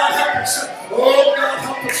 oh God, help us. Oh God,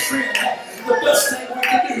 help us, friend. The best thing we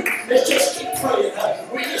can do is just keep praying.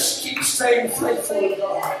 We just keep staying faithful to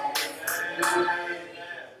God.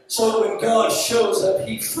 So when God shows up,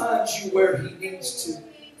 He finds you where He needs to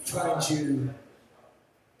find you.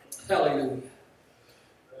 Hallelujah.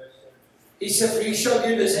 He said, for He shall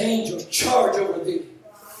give His angels charge over thee,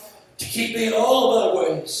 to keep thee in all thy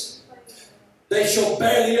ways. They shall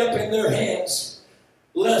bear thee up in their hands,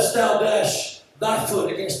 lest thou dash thy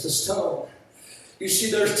foot against a stone. You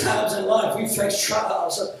see, there's times in life we face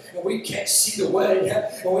trials and we can't see the way,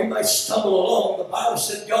 and we might stumble along. The Bible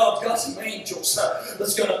said God's got some angels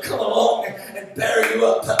that's going to come along and bear you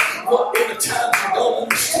up in the times you don't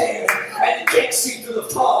understand and you can't see through the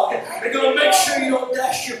fog. They're going to make sure you don't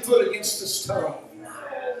dash your foot against the stone,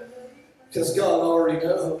 because God already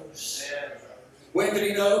knows. When did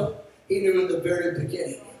He know? He knew in the very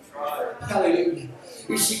beginning. Hallelujah.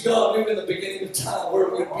 You see, God knew in the beginning of time where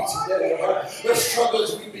we would be today, the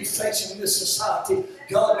struggles we'd be facing in this society.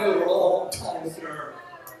 God knew it a long time ago.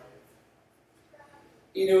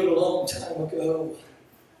 He knew it a long time ago.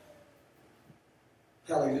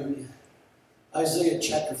 Hallelujah. Isaiah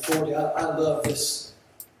chapter 40. I love this.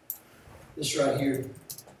 This right here.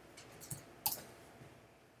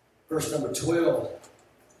 Verse number 12.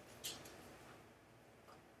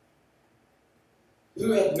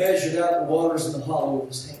 Who hath measured out the waters in the hollow of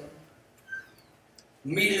His hand?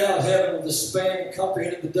 Meted out heaven with a span, and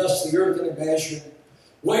comprehended the dust of the earth in a measure,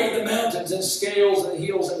 weighed the mountains in scales and the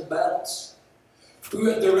hills in a balance? Who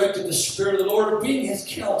hath directed the Spirit of the Lord, or being His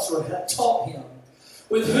counselor, hath taught Him?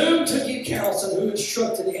 With whom took He counsel, and who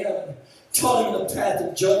instructed Him, and taught Him in the path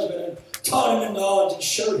of judgment, and taught Him in knowledge, and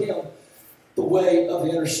showed Him the way of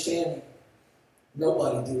the understanding?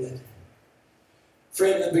 Nobody did.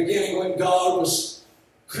 Friend, in the beginning, when God was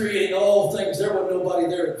creating all things, there was nobody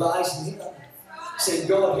there advising Him, saying,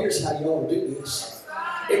 God, here's how you ought to do this.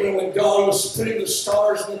 Even when God was putting the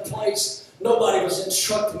stars in place, nobody was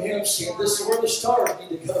instructing Him, saying, this is where the stars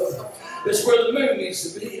need to go. This is where the moon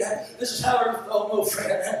needs to be. This is how, oh no,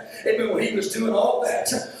 friend. Even when He was doing all that,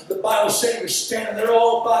 the Bible said He was standing there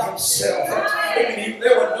all by Himself. Even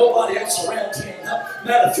there was nobody else around Him.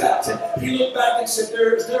 Matter of fact, He looked back and said,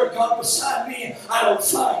 is there a God beside me? I don't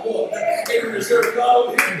find one. Even is there a God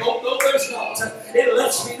over here? No, there's not. It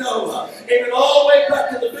lets me know. Even all the way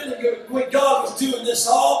back in the beginning, when God was doing this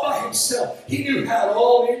all by Himself, He knew how it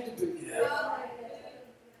all needed to be.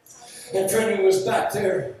 And friend, He was back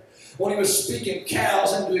there when He was speaking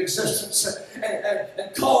cows into existence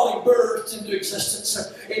and calling birds into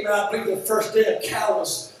existence. Amen. I believe the first day a cow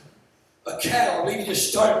was a cow. Maybe He just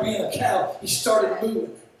started being a cow. He started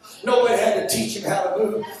moving. Nobody had to teach Him how to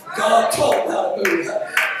move. God taught Him how to move.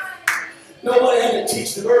 Nobody had to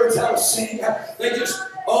teach the birds how to sing. They just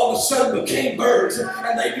all of a sudden became birds,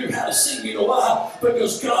 and they knew how to sing. You know why?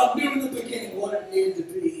 Because God knew in the beginning what it needed to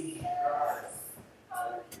be.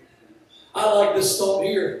 I like this thought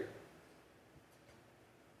here.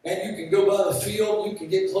 And you can go by the field, you can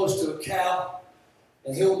get close to a cow,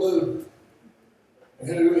 and he'll move. And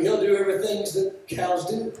he'll do everything that cows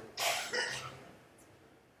do.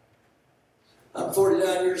 I'm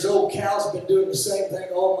 49 years old. Cows have been doing the same thing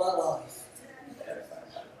all my life.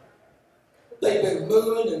 They've been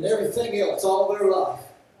moving and everything else all their life.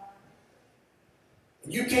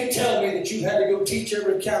 You can't tell me that you had to go teach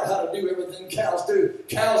every cow how to do everything cows do.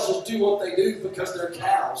 Cows just do what they do because they're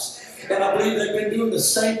cows. And I believe they've been doing the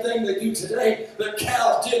same thing they do today that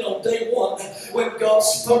cows did on day one when God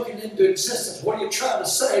spoke it into existence. What are you trying to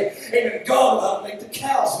say? Amen. God knew how to make the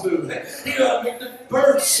cows move. He knew how to make the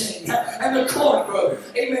birds sing and the corn grow.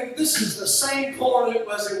 Amen. This is the same corn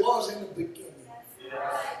as it was in the beginning.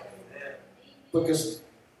 Because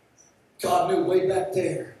God knew way back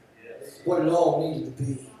there what it all needed to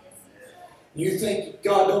be. You think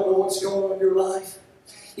God don't know what's going on in your life?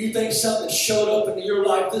 You think something showed up into your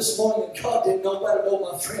life this morning and God didn't know about it?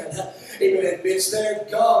 No, my friend. Amen. It's there.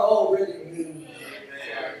 God already knew.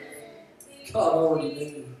 God already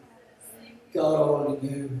knew. God already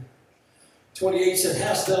knew. 28 said,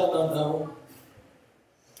 hast thou not known?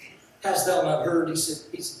 Hast thou not heard? He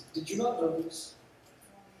said, did you not know this?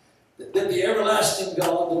 That the everlasting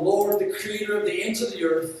God, the Lord, the creator of the ends of the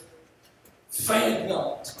earth, faint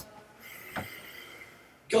not.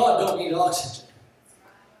 God don't need oxygen.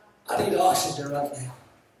 I need oxygen right now.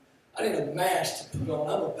 I need a mask to put on.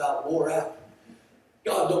 I'm about wore out.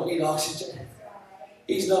 God don't need oxygen.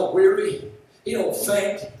 He's not weary. He don't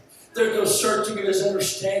faint. There's no searching of his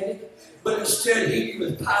understanding, but instead he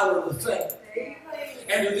with power of the faint.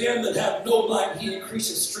 And to them that have no might, he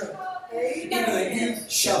increases strength. Even the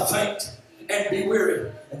youth shall faint and be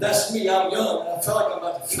weary. And that's me. I'm young, and I feel like I'm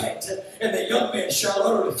about to faint. And the young men shall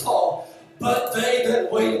utterly fall. But they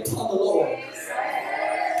that wait upon the Lord.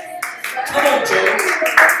 Come on, Job.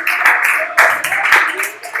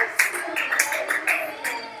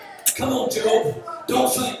 Come on, Job.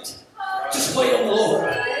 Don't faint. Just wait on the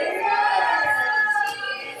Lord.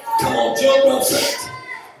 Come on, Job, don't faint.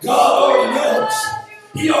 God already knows.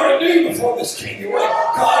 He already knew before this came your way.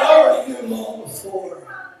 God already knew long before.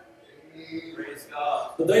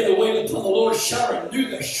 But they that wait upon the Lord shall renew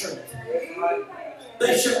their strength.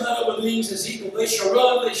 They shall mount up with wings as eagles. They shall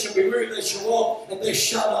run, they shall be weary, they shall walk, and they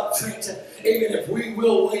shall not faint. Even if we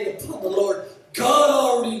will wait upon the Lord, God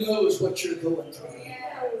already knows what you're going through.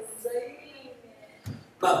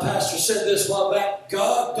 My pastor said this a while back,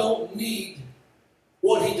 God don't need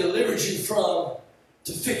what he delivered you from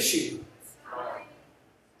to fix you.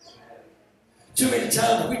 Too many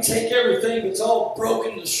times we take everything that's all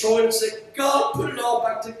broken, destroyed, and say, God, put it all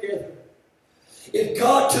back together. If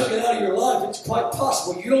God took it out of your life, it's quite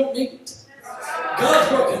possible you don't need it.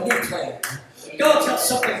 God's working a new plan. God's got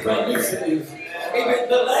something brand new for you. Amen.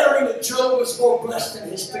 The latter end of Job was more blessed than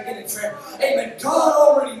his beginning, friend. Amen. God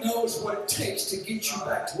already knows what it takes to get you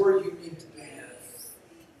back to where you need to be.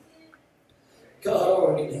 God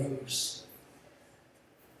already knows.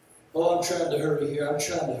 Oh, I'm trying to hurry here. I'm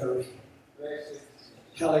trying to hurry.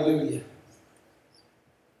 Hallelujah.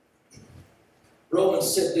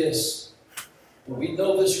 Romans said this. We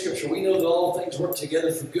know this scripture. We know that all things work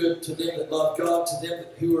together for good to them that love God, to them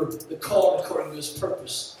who are called according to his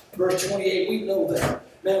purpose. Verse 28, we know that.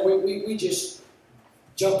 Man, we just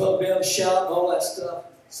jump up, down, shout, and all that stuff.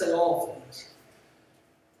 Say all things.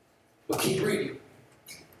 But keep reading.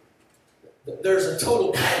 There's a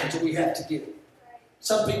total package we have to get.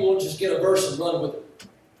 Some people will just get a verse and run with it.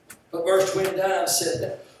 But verse 29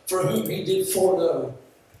 said, for whom he did foreknow,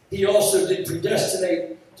 he also did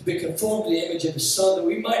predestinate to be conformed to the image of his Son, that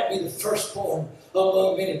we might be the firstborn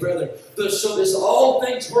among many brethren. So this all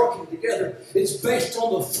things working together, it's based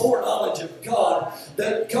on the foreknowledge of God,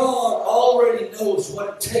 that God already knows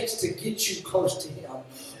what it takes to get you close to him.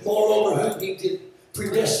 Moreover, whom he did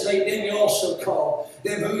predestinate, them he also called.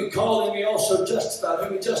 Them whom he called, them he also justified.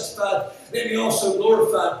 Whom he justified, them he also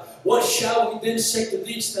glorified. What shall we then say to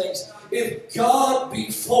these things? If God be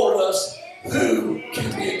for us, who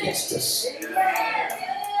can be against us?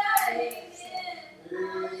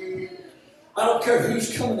 I don't care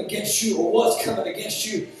who's coming against you or what's coming against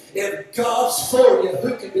you. If God's for you,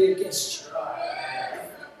 who can be against you?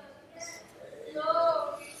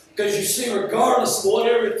 Because you see, regardless of what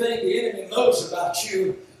everything the enemy knows about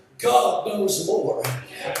you, God knows more.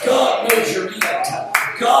 God knows your end.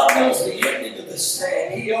 God knows the ending of this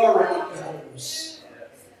thing. He already knows.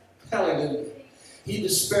 Hallelujah. He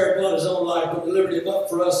despaired not his own life, but delivered him up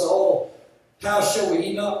for us all. How shall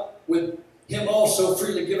we not with him also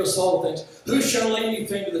freely give us all things? Who shall lay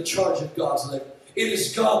anything to the charge of God's elect? It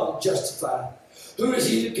is God that justifies. Who is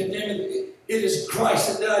he that condemneth? It is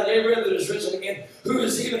Christ that died, yea, rather that is risen again, who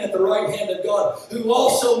is even at the right hand of God, who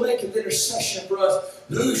also maketh intercession for us.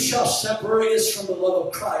 Who shall separate us from the love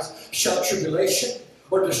of Christ? Shall tribulation,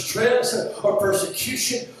 or distress, or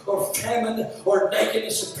persecution, or famine, or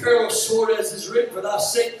nakedness, or peril, sword, as is written, for thy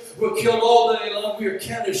sake we're killed all day long, we are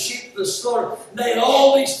counted as sheep for the slaughter. Nay, in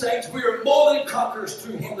all these things we are more than conquerors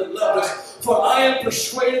through him that loved us. For I am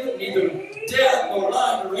persuaded that neither death, nor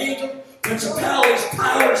life, nor angel, principalities,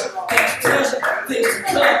 powers, things present, things to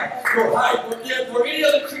come, nor height, nor depth, nor any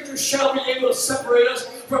other creature shall be able to separate us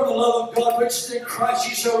from the love of God which is in Christ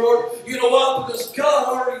Jesus our Lord. You know why? Because God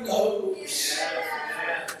already knows.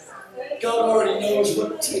 God already knows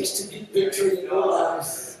what it takes to get victory in your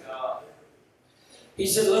life. He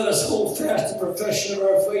said, let us hold fast the profession of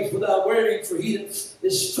our faith without wavering, for he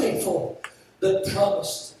is faithful that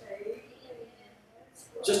promised.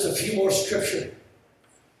 Just a few more scripture.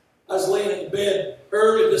 I was laying in bed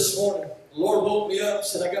early this morning. The Lord woke me up and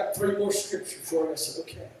said, I got 3 more scripture for you. I said,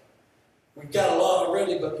 okay. We've got a lot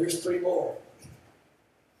already, but here's 3 more.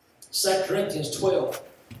 2 Corinthians 12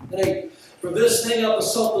 and 8. For this thing I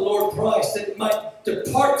besought the Lord Christ, that it might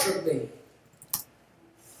depart from me.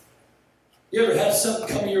 You ever had something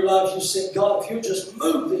come in your life, you said, God, if you'll just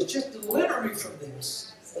move this, just deliver me from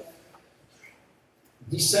this.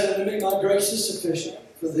 He said unto me, my grace is sufficient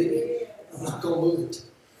for thee. I'm not going to move it.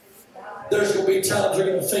 There's going to be times you're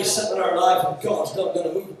going to face something in our life and God's not going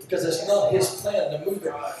to move it because it's not his plan to move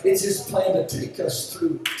it. It's his plan to take us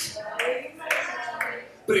through it.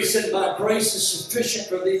 But he said, my grace is sufficient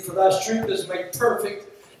for thee, for thy strength is made perfect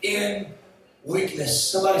in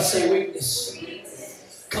weakness. Somebody say weakness.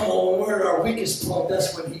 Come on, when we're at our weakest point,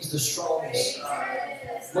 that's when he's the strongest.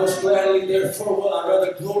 Most gladly, therefore, will I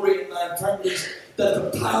rather glory in my infirmities, that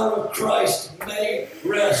the power of Christ may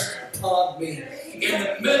rest upon me. In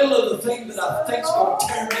the middle of the thing that I think is going to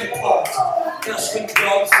tear me apart, that's when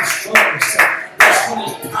God's the strongest. That's when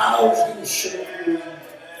his power is going to show.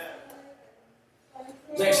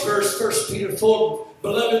 Next verse, 1 Peter 4.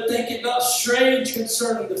 Beloved, think it not strange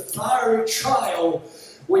concerning the fiery trial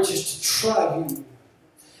which is to try you,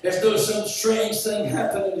 as though some strange thing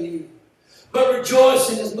happened unto you. But rejoice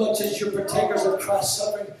inasmuch as you're partakers of Christ's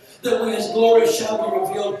suffering, that when his glory shall be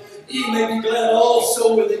revealed, ye may be glad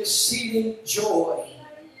also with exceeding joy.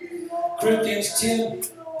 Corinthians 10,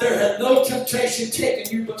 there hath no temptation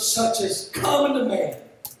taken you but such as common to man.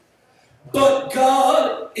 But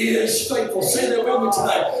God is faithful. Say that with me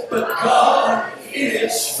tonight. But God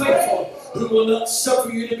is faithful, who will not suffer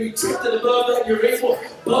you to be tempted above that you're able,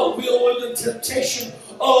 but will with the temptation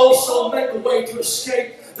also make a way to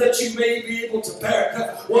escape, that you may be able to bear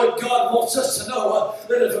it. What God wants us to know,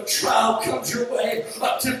 that if a trial comes your way,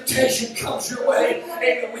 a temptation comes your way,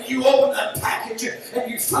 and when you open that package and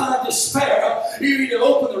you find despair, you need to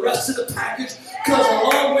open the rest of the package, because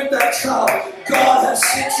along with that trial, God has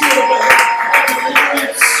sent you a way of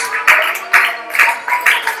deliverance.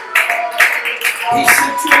 He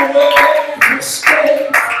sent you a way to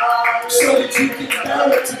escape, so that you can bear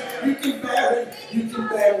it. You can bear it. You can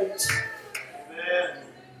bear it.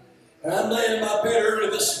 And I'm laying in my bed early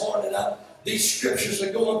this morning. These scriptures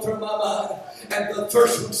are going through my mind. And the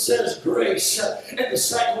first one says grace. And the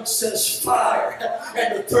second one says fire.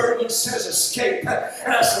 And the third one says escape.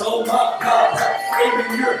 And I said, oh my God,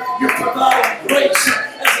 amen, you're providing grace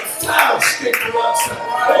as a fire escape for us.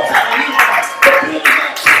 Oh, hallelujah. The building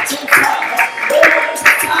might catch on fire. Oh, as a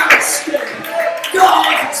fire escape. God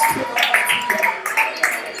has provided for you.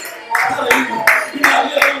 Hallelujah. You might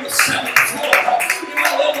live on the 7th floor. You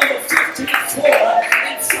might live on the 15th floor.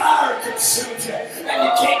 And fire consumes you. And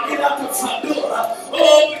you can't get out the front door.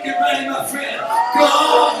 Oh, but get ready, my friend.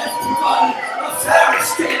 God has provided a fire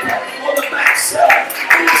escape on the backside.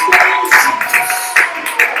 And it's going to Jesus.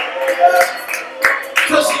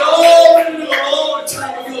 Because you already knew a long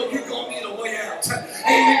time ago you're going to need a way out.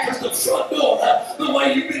 Amen. Because the front door, the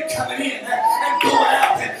way you've been coming in and going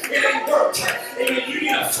out, it ain't worked. Amen. You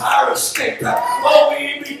need a fire escape. Oh, we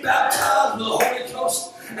need to be baptized with the Holy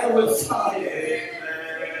Ghost and with fire.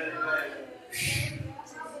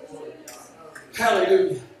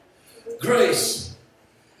 Hallelujah. Grace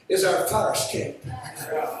is our fire escape.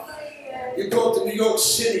 You go up to New York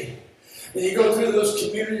City and you go through those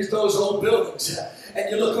communities, those old buildings, and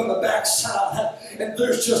you look on the backside, and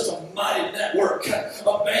there's just a mighty network,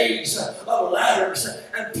 a maze of ladders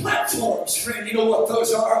and platforms. Friend, you know what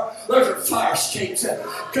those are? Those are fire escapes.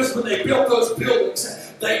 Because when they built those buildings,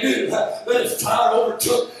 they knew that if fire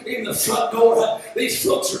overtook in the front door, these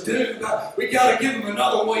folks are doomed. We got to give them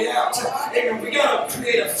another way out. And we got to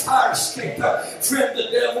create a fire escape. Friend, the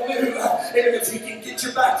devil knew, and if he can get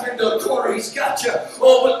you back into a corner, he's got you.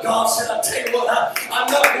 Oh, but God said, I tell you what, I'm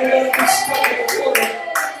not going to let him be stuck in a corner.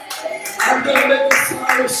 I'm going to make a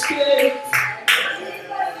fire escape.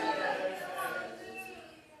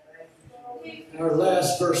 Our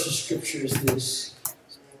last verse of scripture is this.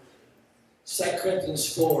 2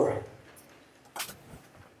 Corinthians 4.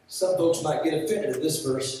 Some folks might get offended at this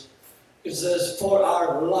verse. It says, for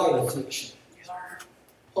our light affliction.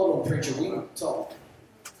 Hold on, preacher, we need to talk.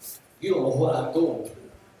 You don't know what I'm going through.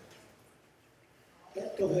 Yeah,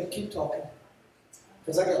 go ahead, keep talking.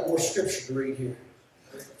 Because I got more scripture to read here.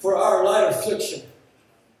 For our light affliction,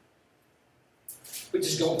 which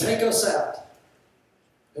is going to take us out.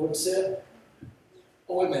 You know what it said?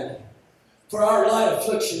 Oh, wait a minute. For our light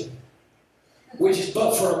affliction, which is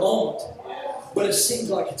but for a moment, but it seems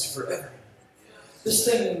like it's forever. This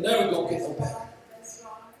thing is never going to get no better.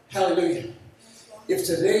 Hallelujah. If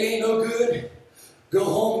today ain't no good, go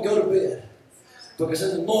home and go to bed. Because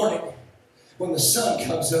in the morning, when the sun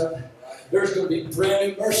comes up, there's going to be brand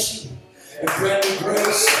new mercy and brand new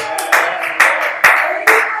grace.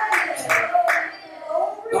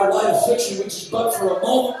 Our light affliction, which is but for a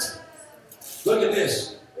moment. Look at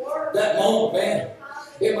this. That moment, man.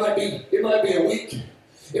 It might be a week.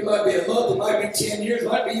 It might be a month. It might be 10 years. It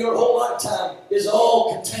might be your whole lifetime. Is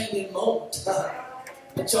all contained in moment.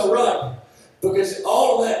 That's all right. Because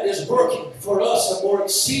all of that is working for us a more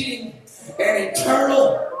exceeding and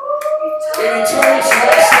eternal. I'm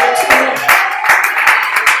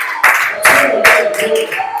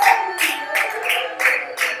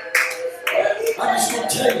just going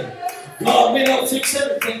to God may not fix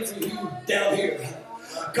everything for you down here.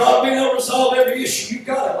 God may not resolve every issue you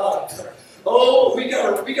got in life. Oh, we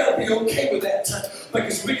gotta be okay with that,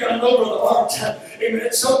 because we gotta know, Brother Art, amen,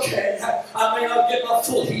 it's okay. I may not get my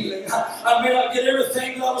full healing. I may not get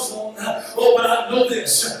everything that I was wanting. Oh, but I know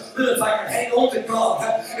this, that if I can hang on to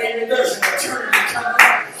God, amen, there's an eternity coming.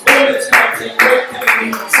 Oh, it's gonna take great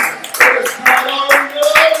convenience. There's God already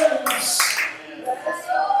knows.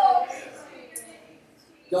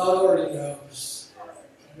 God already knows.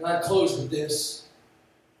 And I close with this.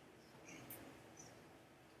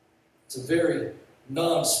 It's a very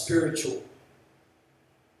non-spiritual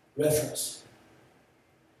reference.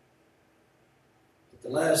 But the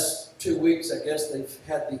last 2 weeks, I guess, they've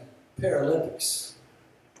had the Paralympics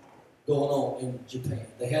going on in Japan.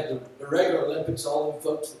 They had the regular Olympics, all them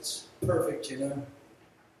folks that's perfect, you know,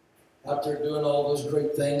 out there doing all those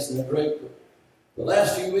great things, and they're great. But the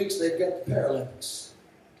last few weeks, they've got the Paralympics.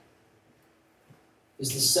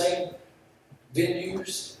 It's the same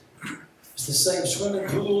venues. It's the same swimming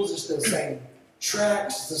pools, it's the same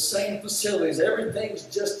tracks, it's the same facilities. Everything's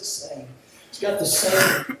just the same. It's got the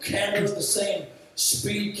same cameras, the same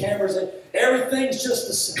speed cameras. Everything's just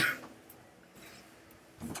the same.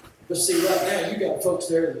 But see, right now, you got folks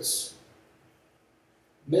there that's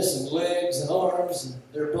missing legs and arms, and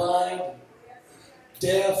they're blind,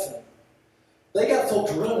 deaf. And they got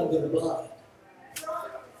folks running that are blind.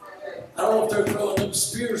 I don't know if they're throwing them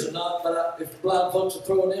spears or not, but if blind folks are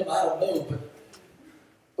throwing them, I don't know.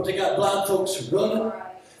 But they got blind folks running.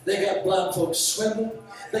 They got blind folks swimming.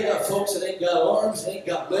 They got folks that ain't got arms, ain't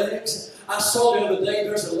got legs. I saw the other day,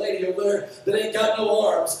 there's a lady over there that ain't got no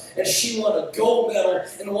arms, and she won a gold medal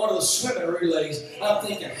in one of the swimming relays. I'm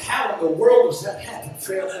thinking, how in the world does that happen,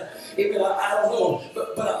 friend? Even I don't know,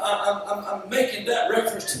 but I'm making that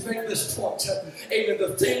reference to make this point. Amen.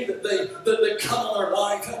 The thing that they come in their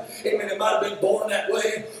life, amen, it might have been born that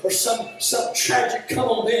way, or some tragic come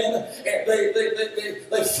on in, and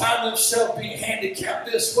they find themselves being handicapped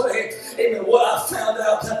this way. Amen. What I found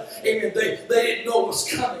out, amen, they didn't know was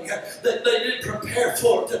coming. They didn't prepare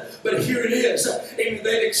for it, but here it is. Amen.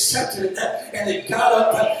 They accepted it, and they got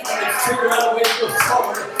up, and they figured out a way to go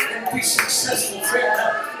forward and be successful, friend.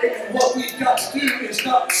 And what we've got to do is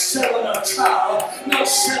not settle in our trial, not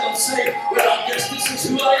settle and say, well, I guess this is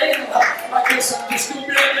who I am. I guess I'm just going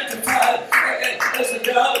to be identified as the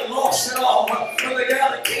guy that lost it all, or the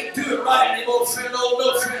guy that can't do it right anymore, friend. Oh,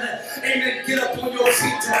 no, friend. Amen. Get up on your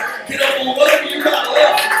feet. Get up on whatever you got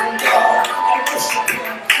left from God and worship Him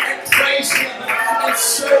and praise Him and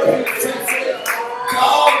serve Him faithfully.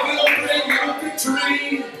 God will bring you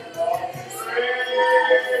victory.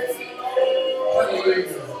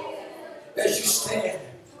 Hallelujah. As you stand,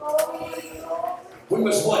 we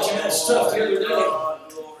was watching that stuff the other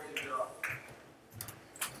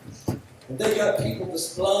day. And they got people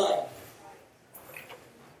that's blind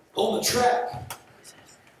on the track.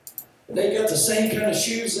 And they got the same kind of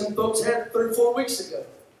shoes them folks had 3 or 4 weeks ago.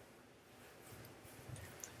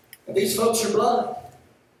 And these folks are blind.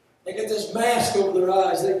 They got this mask over their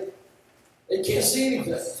eyes. They can't see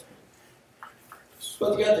anything.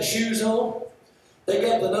 But they got the shoes on. They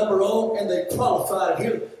got the number on, and they qualified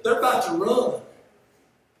here. They're about to run.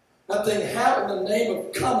 I think, how in the name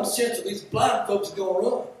of common sense are these blind folks going to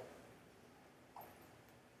run?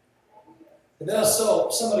 And then I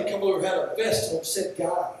saw somebody come over who had a vest on that said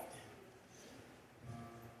guide.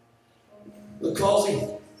 Because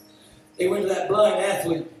he went to that blind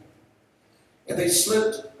athlete, and they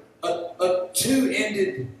slipped a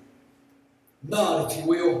two-ended knot, if you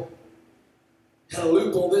will. Had a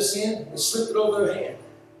loop on this end and slipped it over their hand.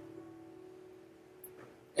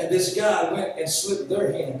 And this guy went and slipped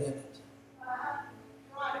their hand in it.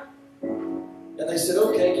 And they said,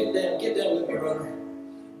 okay, get down with me, runner.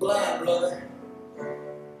 Blind runner.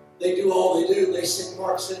 They do all they do. They sing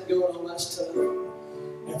march, set, go, and all that stuff.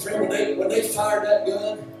 And friend, when they fired that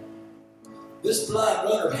gun, this blind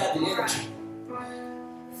runner had the energy.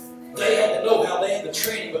 They had the know-how, they had the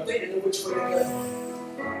training, but they didn't know which way to go.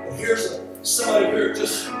 And here's somebody here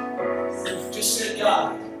just said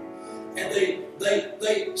God, and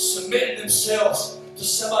they submitted themselves to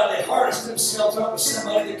somebody. They harnessed themselves up with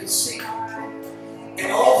somebody that could see.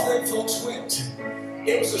 And all them folks went.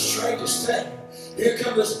 It was the strangest thing. Here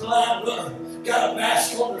comes this blind runner, got a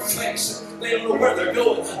mask on their face. They don't know where they're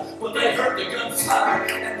going, but they heard the gunfire,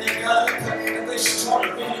 and they got up and they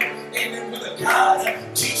started running. Amen. With a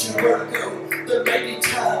guide teaching where to go. There may be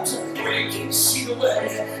times where you can't see the way,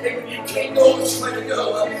 and when you can't know which way to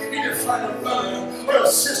go, you can find a brother or a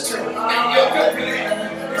sister, and you'll go there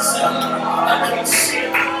and say, I can't see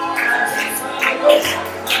it. I can't find a way.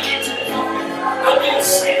 I need you to help me. I need to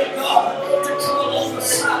say to God,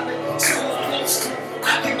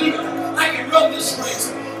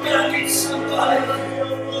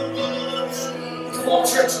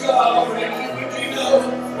 You know,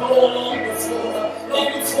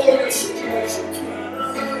 long before your situation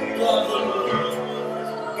came. God,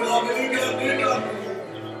 oh, God, when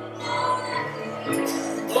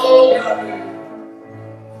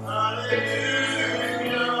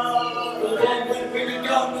did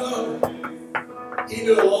God know? He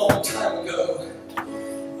knew a long time ago.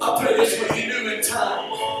 I'll put it this way, He knew in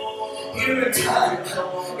time. He knew in time,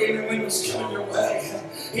 even when it was coming your way.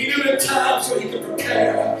 He knew in time so He could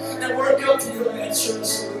prepare and work up to your answer and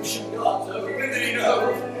solution. God knew. When did He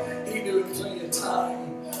know? He knew in plenty of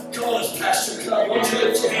time. Come on, as Pastor come, won't you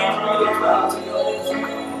lift your hand and really cry to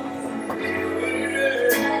God?